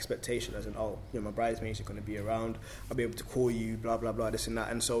like that expectation as in, oh, my bridesmaids are going to be around, I'll be able to call you, blah blah blah, this and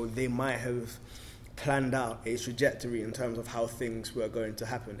that. And so they might have planned out a trajectory in terms of how things were going to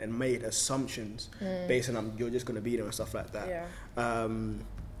happen and made assumptions based on you're just going to be there and stuff like that. And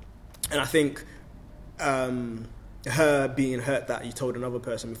I think her being hurt that you told another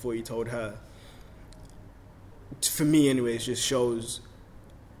person before you told her, for me anyways, just shows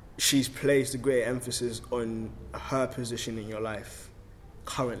she's placed a great emphasis on her position in your life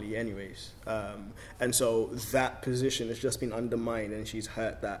currently anyways. And so that position has just been undermined, and she's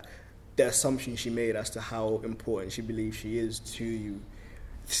hurt that the assumption she made as to how important she believes she is to you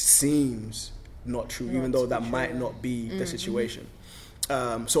seems not true, even though that might not be the situation.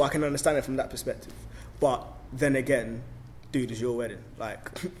 So I can understand it from that perspective. But then again, dude, it's your wedding. Like,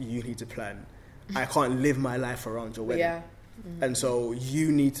 you need to plan. I can't live my life around your wedding. Yeah. And so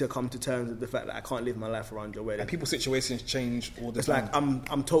you need to come to terms with the fact that I can't live my life around your wedding. And people's situations change all the it's time. Like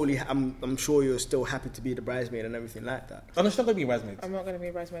I'm sure you're still happy to be the bridesmaid and everything like that. Oh, no, she's not going to be a bridesmaid. I'm not going to be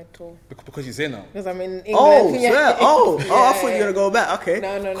a bridesmaid at all. Because you're here now. Because I'm in England. Oh, yeah. swear. Oh, I thought you were going to go back. Okay.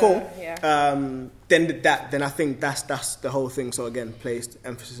 No. Cool. Yeah. Then I think that's the whole thing. So again, placed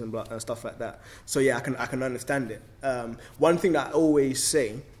emphasis and stuff like that. So yeah, I can understand it. One thing that I always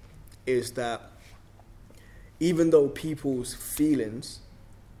say is that even though people's feelings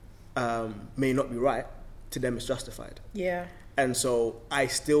may not be right, to them it's justified. Yeah. And so I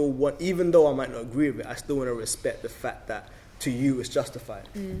still want, even though I might not agree with it, I still want to respect the fact that to you it's justified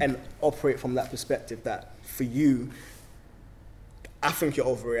and operate from that perspective that for you, I think you're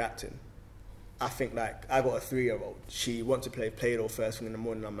overreacting. I think like, I got a 3-year-old. She wants to play Play-Doh first thing in the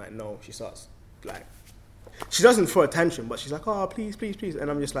morning. I'm like, no. She starts like, she doesn't throw attention, but she's like, oh, please. And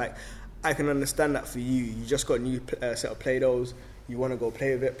I'm just like, I can understand that for you. You just got a new set of Play-Dohs. You want to go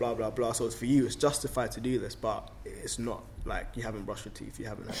play with it, blah, blah, blah. So it's for you. It's justified to do this, but it's not like you haven't brushed your teeth, you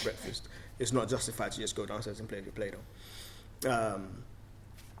haven't had breakfast. It's not justified to just go downstairs and play with your Play-Doh.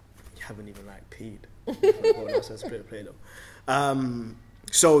 You haven't even like peed. You go downstairs and play with Play-Doh.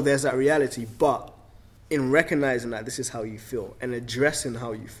 So there's that reality, but in recognizing that this is how you feel and addressing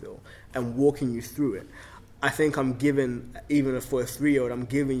how you feel and walking you through it, I think I'm giving, even for a 3-year-old, I'm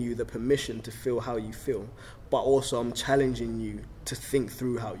giving you the permission to feel how you feel, but also I'm challenging you to think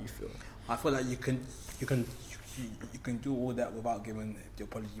through how you feel. I feel like you can do all that without giving the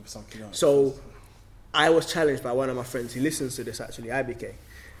apology for something else. So I was challenged by one of my friends. He listens to this actually, IBK.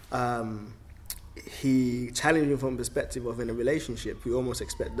 He challenged me from the perspective of in a relationship, you almost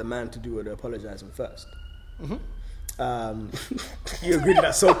expect the man to do all the apologizing first. You agreed with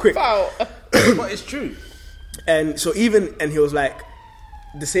that so quick. But it's true. And so and he was like,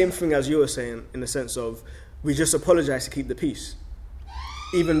 the same thing as you were saying, in the sense of, we just apologize to keep the peace.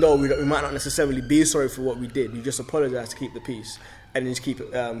 Even though we might not necessarily be sorry for what we did, you just apologize to keep the peace and just keep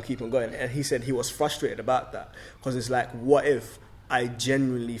on going. And he said he was frustrated about that, because it's like, what if I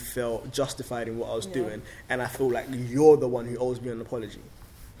genuinely felt justified in what I was doing, and I feel like you're the one who owes me an apology?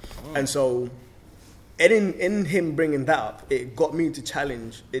 And so, in him bringing that up, it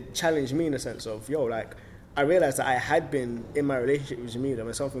challenged me in the sense of, like, I realized that I had been in my relationship with Jamila.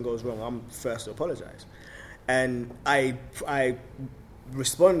 When something goes wrong, I'm first to apologize. And I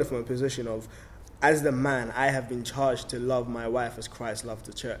responded from a position of, as the man, I have been charged to love my wife as Christ loved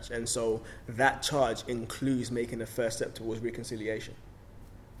the church. And so that charge includes making the first step towards reconciliation.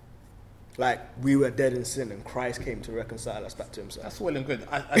 Like, we were dead in sin and Christ came to reconcile us back to himself. That's well and good.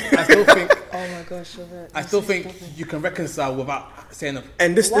 I still think... Oh my gosh, I still think you can reconcile without saying...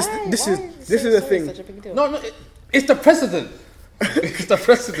 And this is the thing. Such a big deal? No, it's the precedent. It's the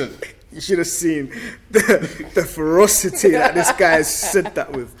precedent. You should have seen the ferocity that this guy has said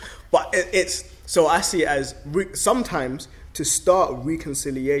that with. But it's... So I see it as sometimes to start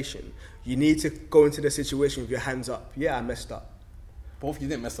reconciliation, you need to go into the situation with your hands up. Yeah, I messed up. Both you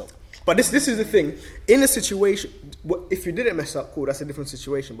didn't mess up. But this is the thing. In a situation, if you didn't mess up, cool, that's a different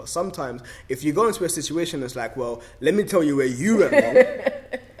situation. But sometimes, if you go into a situation that's like, well, let me tell you where you went wrong,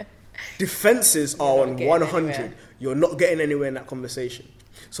 defenses are on 100. Anywhere. You're not getting anywhere in that conversation.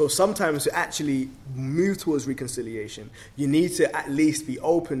 So sometimes to actually move towards reconciliation, you need to at least be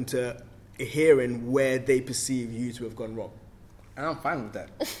open to hearing where they perceive you to have gone wrong. And I'm fine with that.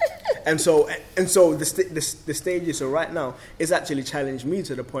 and so the stages. So right now, it's actually challenged me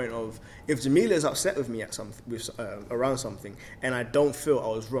to the point of, if Jamila is upset with me at around something, and I don't feel I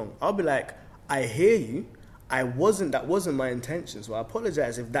was wrong, I'll be like, I hear you. That wasn't my intention. So I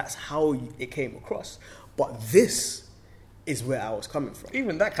apologize if that's how it came across. But this is where I was coming from.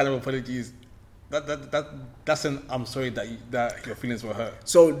 Even that kind of apology is that's an I'm sorry that your feelings were hurt.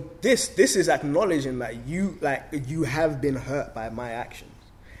 So this is acknowledging that you have been hurt by my actions,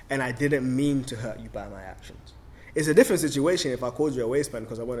 and I didn't mean to hurt you by my actions. It's a different situation if I called you a wasteman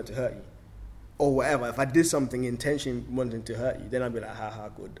because I wanted to hurt you, or whatever. If I did something intentionally wanting to hurt you, then I'd be like, ha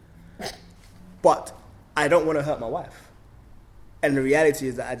good. But I don't want to hurt my wife, and the reality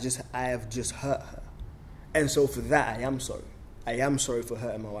is that I have just hurt her, and so for that I am sorry. I am sorry for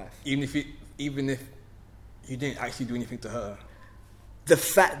hurting my wife. Even if you didn't actually do anything to her. The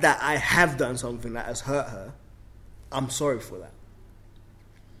fact that I have done something that has hurt her, I'm sorry for that.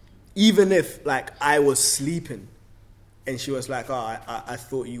 Even if, like, I was sleeping and she was like, I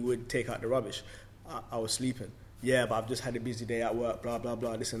thought you would take out the rubbish. I was sleeping. Yeah, but I've just had a busy day at work, blah, blah,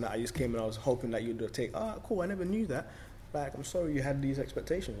 blah, this and that. I just came and I was hoping that you'd take, cool, I never knew that. Like, I'm sorry you had these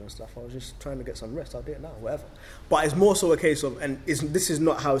expectations and stuff. I was just trying to get some rest. I'll do it now, whatever. But it's more so a case of, and this is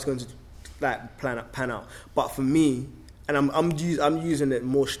not how it's going to pan out. But for me, and I'm using it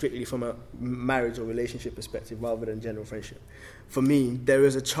more strictly from a marriage or relationship perspective rather than general friendship. For me, there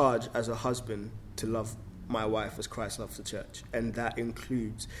is a charge as a husband to love my wife as Christ loves the church, and that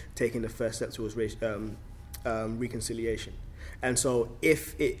includes taking the first step towards reconciliation. And so,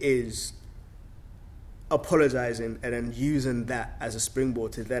 if it is apologizing and then using that as a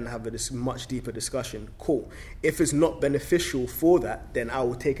springboard to then have a much deeper discussion, cool. If it's not beneficial for that, then I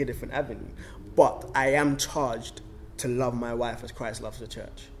will take a different avenue. But I am charged to love my wife as Christ loves the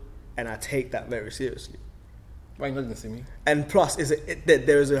church, and I take that very seriously. Why are you not going to see me? And plus, there's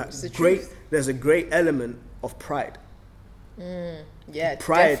a great element of pride. Yeah,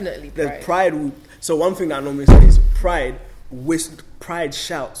 definitely pride. Pride. So one thing that I normally say is pride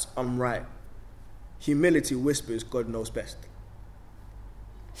shouts, "I'm right." Humility whispers, God knows best.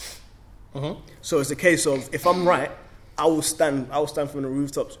 So it's a case of, if I'm right, I will stand from the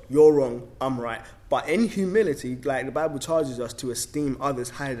rooftops. You're wrong, I'm right. But in humility, like the Bible charges us to esteem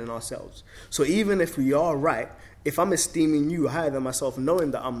others higher than ourselves. So even if we are right, if I'm esteeming you higher than myself, knowing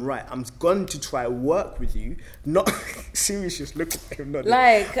that I'm right, I'm going to try work with you. Not serious. Look at him.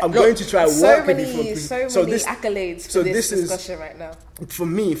 I'm going to try work with you. So many accolades for this discussion right now. For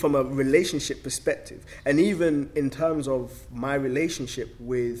me, from a relationship perspective, and even in terms of my relationship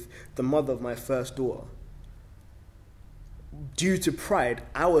with the mother of my first daughter, due to pride,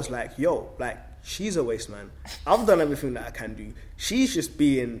 I was like, she's a waste man. I've done everything that I can do. She's just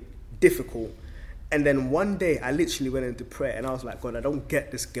being difficult. And then one day, I literally went into prayer, and I was like, God, I don't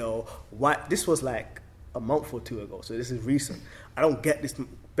get this girl. Why? This was like a month or two ago, so this is recent. I don't get this.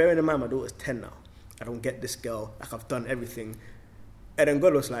 Bearing in mind, my daughter's 10 now. I don't get this girl. Like, I've done everything. And then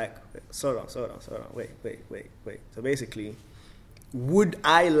God was like, slow down. Wait. So basically, would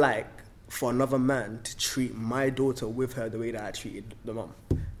I like for another man to treat my daughter with her the way that I treated the mum.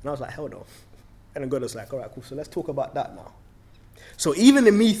 And I was like, hell no. And then God was like, all right, cool, so let's talk about that now. So even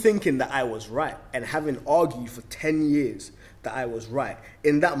in me thinking that I was right and having argued for 10 years that I was right,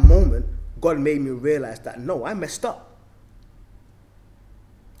 in that moment, God made me realize that, no, I messed up.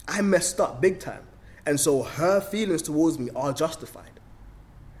 I messed up big time. And so her feelings towards me are justified.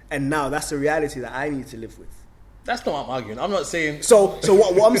 And now that's the reality that I need to live with. That's not what I'm arguing. I'm not saying... So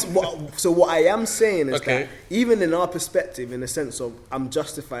what I am saying is that even in our perspective, in the sense of I'm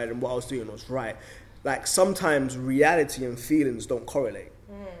justified and what I was doing was right, like sometimes reality and feelings don't correlate.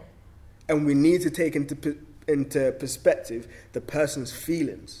 And we need to take into perspective the person's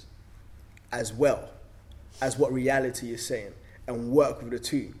feelings as well as what reality is saying and work with the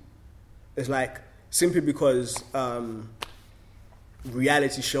two. It's like simply because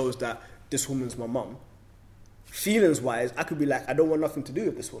reality shows that this woman's my mum, feelings-wise, I could be like, I don't want nothing to do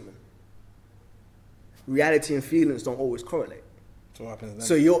with this woman. Reality and feelings don't always correlate. So what happens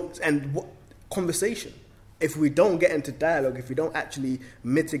then? So conversation. If we don't get into dialogue, if we don't actually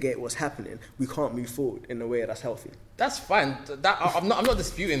mitigate what's happening, we can't move forward in a way that's healthy. That's fine. I'm not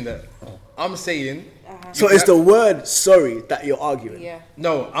disputing that. I'm saying... So it's the word sorry that you're arguing. Yeah.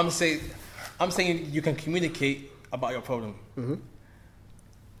 No, I'm saying you can communicate about your problem. Mm-hmm.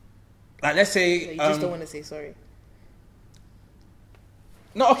 Like, let's say... So you just don't want to say sorry.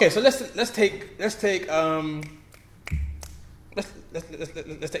 No, okay, so let's take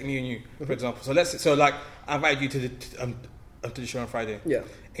me and you, for example. So like I invited you to the show on Friday. Yeah.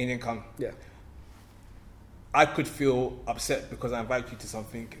 And you didn't come. Yeah. I could feel upset because I invited you to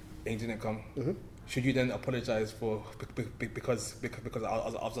something and you didn't come. Mm-hmm. Should you then apologize because I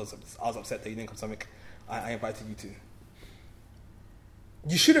was upset that you didn't come to something I invited you to?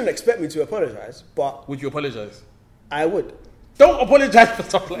 You shouldn't expect me to apologize, but Would you apologize? I would. Don't apologize for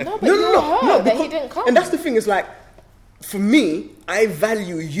stuff like No, that. but you're hurt that he didn't come. And that's the thing, is like, for me, I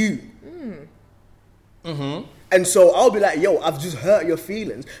value you. Mm-hmm. And so I'll be like, yo, I've just hurt your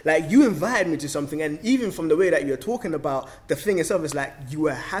feelings. Like, you invited me to something, and even from the way that you're talking about the thing itself, it's like you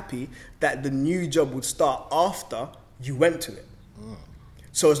were happy that the new job would start after you went to it.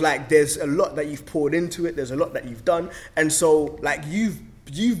 So it's like there's a lot that you've poured into it, there's a lot that you've done, and so like you've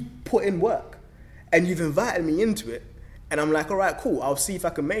put in work, and you've invited me into it, and I'm like, all right, cool, I'll see if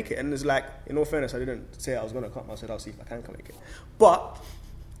I can make it. And it's like, in all fairness, I didn't say I was going to come, I said I'll see if I can make it. But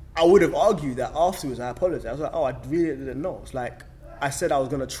I would have argued that afterwards I apologized. I was like, oh, I really didn't know. It's like, I said I was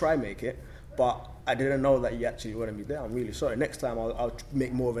going to try make it, but I didn't know that you actually wanted me there. I'm really sorry. Next time I'll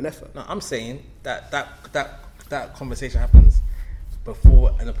make more of an effort. No, I'm saying that conversation happens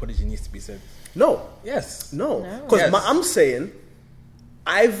before an apology needs to be said. No. Yes. No. No. Because Yes. I'm saying,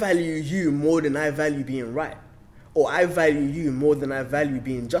 I value you more than I value being right. Or I value you more than I value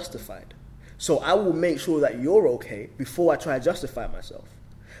being justified. So I will make sure that you're okay before I try to justify myself.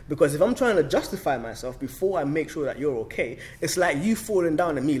 Because if I'm trying to justify myself before I make sure that you're okay, it's like you falling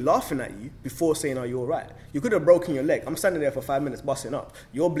down and me laughing at you before saying, oh, you're right. You could have broken your leg. I'm standing there for 5 minutes busting up.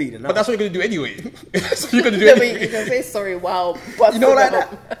 You're bleeding out. But that's what you're going to do anyway. That's what you're going to do Yeah, but anyway. you can say sorry while you know, like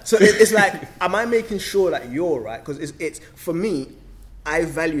busting up. that. So it's like, am I making sure that you're right? Because it's for me, I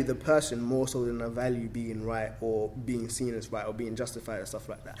value the person more so than I value being right or being seen as right or being justified and stuff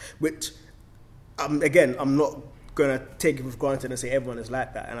like that. Which, again, I'm not going to take it for granted and say everyone is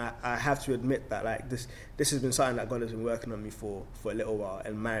like that. And I have to admit that like this has been something that God has been working on me for a little while.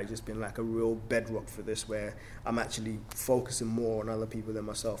 And marriage has been like a real bedrock for this, where I'm actually focusing more on other people than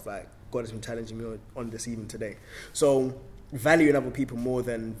myself. Like God has been challenging me on this even today. So valuing other people more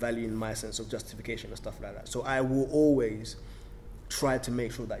than valuing my sense of justification and stuff like that. So I will always try to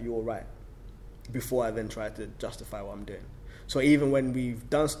make sure that you're right before I then try to justify what I'm doing. So even when we've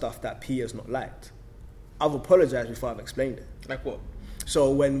done stuff that P has not liked, I've apologized before I've explained it. Like what? So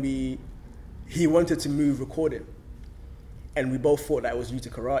when he wanted to move recording, and we both thought that it was due to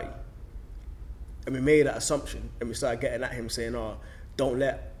karate, and we made that assumption, and we started getting at him saying, oh, don't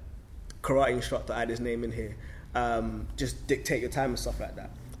let karate instructor add his name in here, just dictate your time and stuff like that.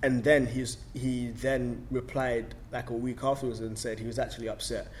 And then he then replied like a week afterwards and said he was actually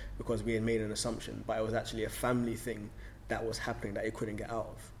upset because we had made an assumption, but it was actually a family thing that was happening that he couldn't get out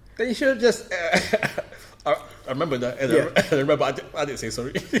of. Then you should have just... I remember that. And Yeah. I remember I didn't say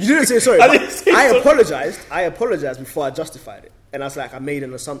sorry. You didn't say sorry. I but didn't say I sorry. apologized. I apologized before I justified it. And I was like, I made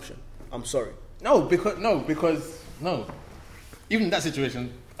an assumption. I'm sorry. No, because even in that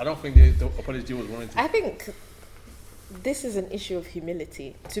situation, I don't think the apology was warranted. I think this is an issue of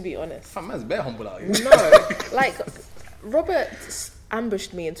humility, to be honest. Fam, man's bare humble out here. No, like Robert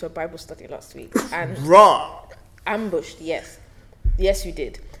ambushed me into a Bible study last week, and Raw. ambushed, yes, you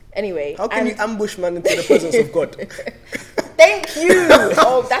did. Anyway. How can you ambush man into the presence of God? Thank you.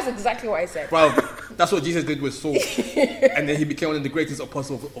 Oh, that's exactly what I said. Bro, that's what Jesus did with Saul. And then he became one of the greatest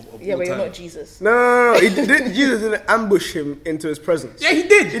apostles of Yeah, all but you're time. not Jesus. No. Jesus didn't ambush him into his presence. Yeah, he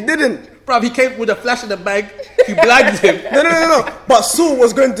did. He didn't. Bro, he came with a flash in the bag. He blinded him. No. But Saul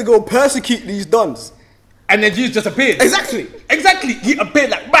was going to go persecute these dons. And then Jesus just appeared. Exactly. He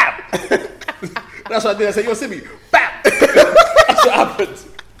appeared like, bam. That's what I did. I said, yo, see me. Bam. That's what happened.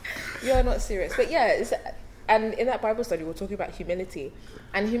 You're not serious. But yeah, and in that Bible study, we're talking about humility.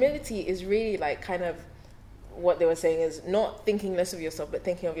 And humility is really like kind of what they were saying is not thinking less of yourself, but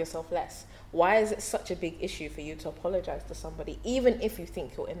thinking of yourself less. Why is it such a big issue for you to apologize to somebody, even if you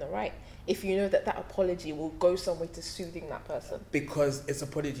think you're in the right, if you know that apology will go some way to soothing that person? Because it's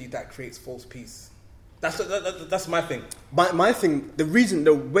apology that creates false peace. That's my thing. My thing,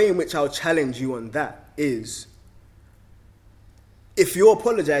 the way in which I'll challenge you on that is, if you're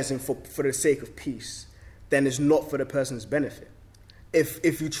apologizing for the sake of peace, then it's not for the person's benefit.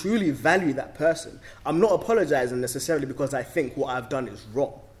 If you truly value that person, I'm not apologizing necessarily because I think what I've done is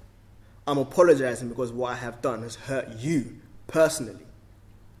wrong. I'm apologizing because what I have done has hurt you personally.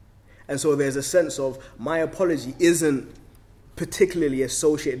 And so there's a sense of my apology isn't particularly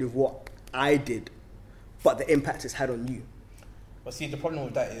associated with what I did, but the impact it's had on you. But see, the problem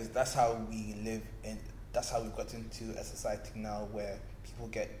with that is that's how we live in. That's how we've got into a society now where people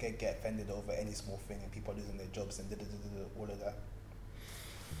get offended over any small thing, and people are losing their jobs and all of that.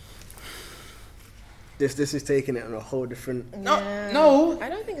 This is taking it on a whole different... Yeah. No. I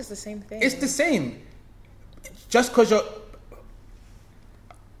don't think it's the same thing. It's the same. Just because you're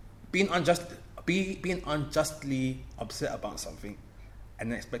being unjustly upset about something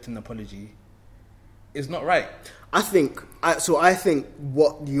and then expecting an apology is not right. I think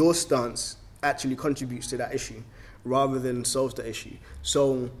what your stance actually contributes to that issue rather than solves the issue.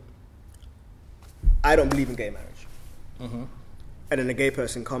 So I don't believe in gay marriage. Mm-hmm. And then a gay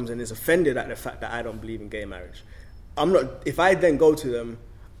person comes and is offended at the fact that I don't believe in gay marriage. If I then go to them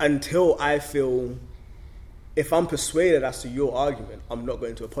until I feel, if I'm persuaded as to your argument, I'm not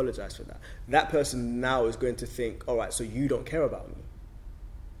going to apologize for that. That person now is going to think, all right, so you don't care about me.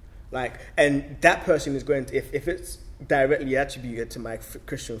 And that person is going to, if it's directly attributed to my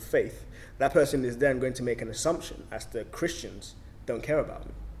Christian faith, that person is then going to make an assumption as to Christians don't care about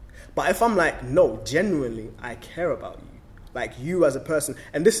me. But if I'm like, no, genuinely, I care about you. Like you as a person,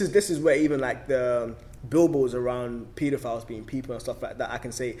 and this is where even like the billboards around pedophiles being people and stuff like that, I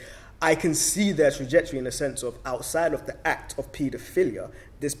can say, I can see their trajectory in the sense of outside of the act of pedophilia,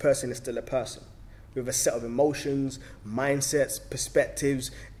 this person is still a person with a set of emotions, mindsets,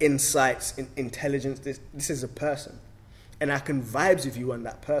 perspectives, insights, intelligence. This is a person. And I can vibes with you on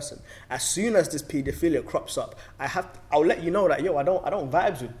that person. As soon as this pedophilia crops up, I'll let you know that, I don't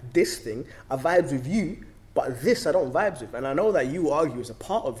vibes with this thing. I vibes with you, but this I don't vibes with. And I know that you argue as a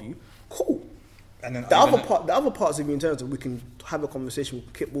part of you. Cool. And then the other parts of you in terms of we can have a conversation,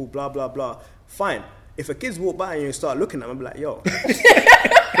 we can kickball, blah, blah, blah. Fine. If a kid's walk by and you start looking at them, I'm like, yo,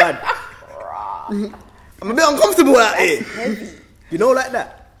 Dad, I'm a bit uncomfortable out here. You know, like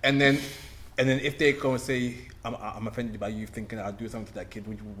that. And then if they go and say, I'm offended by you thinking I'll do something to that kid,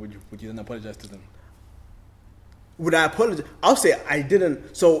 would you then apologize to them? Would I apologize? I'll say I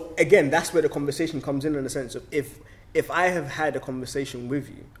didn't. So again, that's where the conversation comes in the sense of if I have had a conversation with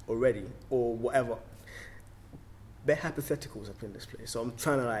you already or whatever, they're hypotheticals up in this place. So I'm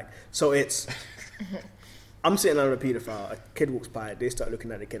trying to so it's, I'm sitting on a paedophile, a kid walks by, they start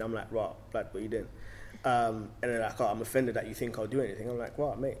looking at the kid, I'm like, right, what are you doing? And they're like, I'm offended that you think I'll do anything. I'm like,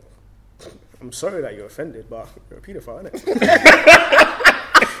 wow, mate, I'm sorry that you're offended, but you're a paedophile, innit?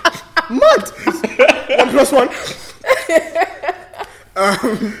 Mud! 1 +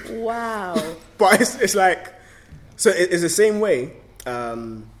 1. Wow. But it's like, so it's the same way.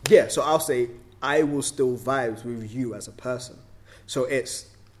 So I'll say I will still vibes with you as a person. So it's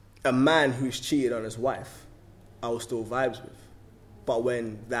a man who's cheated on his wife, I will still vibes with. But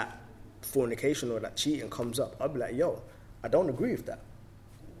when that fornication or that cheating comes up, I'll be like, yo, I don't agree with that.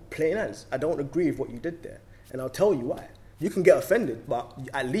 Plain as, I don't agree with what you did there. And I'll tell you why. You can get offended, but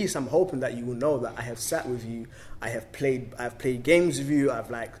at least I'm hoping that you will know that I have sat with you, I've played games with you,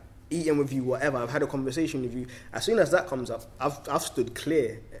 I've eaten with you, whatever, I've had a conversation with you. As soon as that comes up, I've stood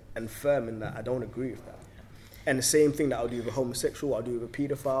clear and firm in that I don't agree with that. And the same thing that I'll do with a homosexual, I'll do with a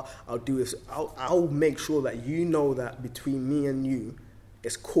paedophile, I'll make sure that you know that between me and you,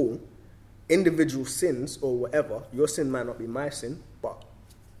 it's cool. Individual sins or whatever, your sin might not be my sin, but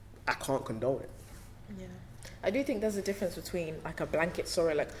I can't condone it. Yeah. I do think there's a difference between like a blanket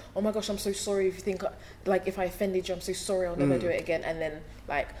sorry, like, oh my gosh, I'm so sorry if you think, like, if I offended you, I'm so sorry, I'll never do it again. And then,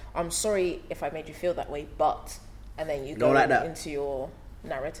 like, I'm sorry if I made you feel that way, but, and then you go like into your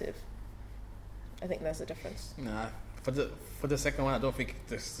narrative. I think there's a difference. Nah, for the second one, I don't think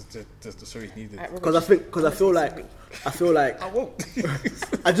the story is needed. Because I feel like I won't.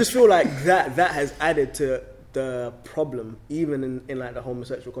 I just feel like that has added to the problem, even in like the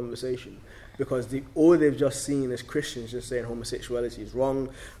homosexual conversation, because all they've just seen is Christians just saying homosexuality is wrong,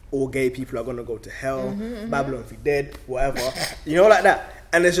 all gay people are gonna go to hell, Babylon be dead, whatever, you know, like that.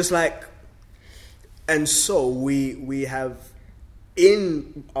 And it's just like, and so we have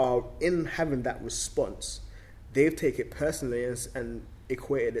in having that response, they've taken it personally and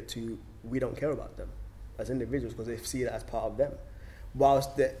equated it to, we don't care about them as individuals because they see it as part of them,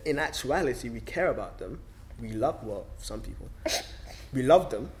 whilst in actuality we care about them. We love, well, some people, we love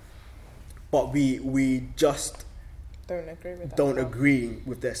them, but we just don't agree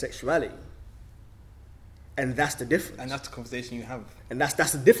with their sexuality, and that's the difference. And that's the conversation you have. And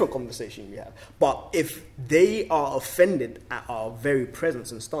that's a different conversation we have. But if they are offended at our very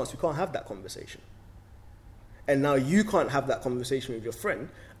presence and stance, we can't have that conversation. And now you can't have that conversation with your friend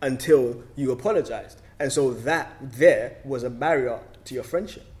until you apologized, and so that there was a barrier to your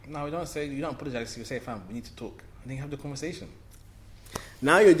friendship. No, you don't apologize. You say, fam, we need to talk. And then you have the conversation.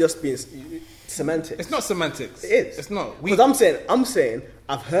 Now you're just being semantics. It's not semantics. It is. It's not. Because I'm saying,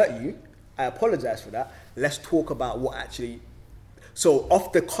 I've hurt you. I apologize for that. Let's talk about what actually... So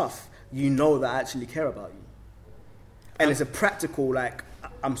off the cuff, you know that I actually care about you. And it's a practical, like,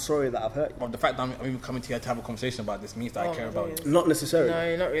 I'm sorry that I've hurt you. Well, the fact that I'm even coming to you to have a conversation about this means that I care about you. Not necessarily.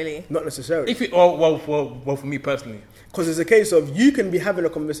 No, not really. Not necessarily. Well, for me personally. Because it's a case of you can be having a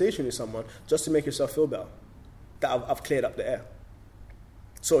conversation with someone just to make yourself feel better. That I've cleared up the air.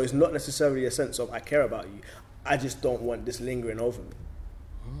 So it's not necessarily a sense of I care about you. I just don't want this lingering over me.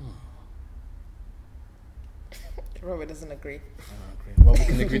 Robert doesn't agree. Well, we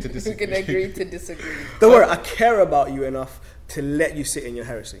can agree to disagree. We can agree to disagree. Don't worry, I care about you enough to let you sit in your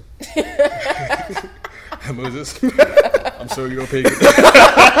heresy. Moses, I'm sorry you're a pagan.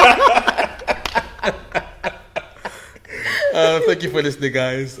 Thank you for listening,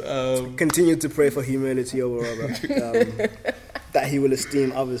 guys. Continue to pray for humility over Robert. That he will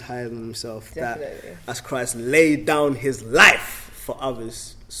esteem others higher than himself. Definitely. That as Christ laid down his life for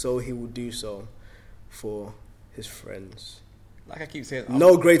others, so he will do so for his friends. Like I keep saying,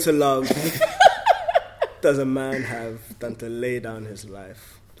 no greater love does a man have than to lay down his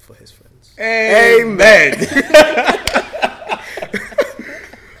life for his friends. Amen.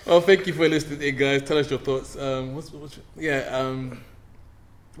 Oh, thank you for listening, guys. Tell us your thoughts.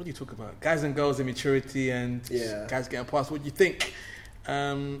 What do you talk about? Guys and girls, immaturity, and guys getting past. What do you think?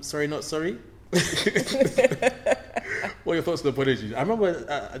 Sorry, not sorry. What are your thoughts on apologies? I remember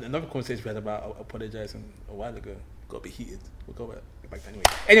another conversation we had about apologizing a while ago. Got a bit heated. We'll go back anyway.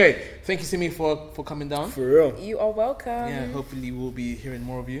 Anyway, thank you, Simi, for coming down. For real. You are welcome. Yeah, hopefully we'll be hearing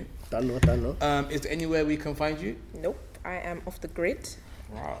more of you. Don't know. Is there anywhere we can find you? Nope. I am off the grid.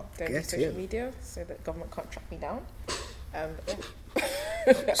 Wow. Don't do social media so that government can't track me down.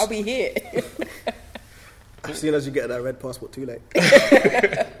 I'll be here. As soon as you get that red passport, too late.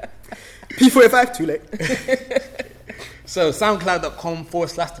 P45, too late. So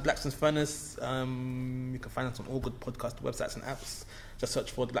soundcloud.com/The Blacksmith Furnace. You can find us on all good podcast websites and apps. Just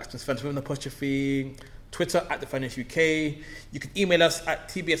search for The Blacksmith Furnace with an apostrophe. Twitter @The Furnace UK. You can email us at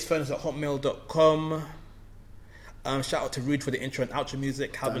tbsfurnace@hotmail.com. Shout out to Rude for the intro and outro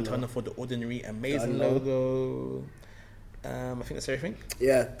music. Calvin Turner for the ordinary amazing logo. I think that's everything.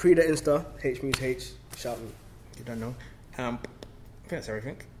 Yeah, pre the Insta, HMuseH, shout me. You don't know. I think that's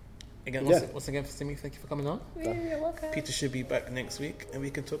everything. Again, once again, for Simi, thank you for coming on. You're welcome. Peter should be back next week, and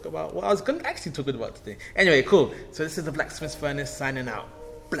we can talk about what I was going to actually talk about today. Anyway, cool. So this is the Blacksmith Furnace signing out.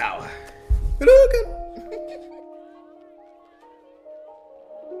 Blow. Good.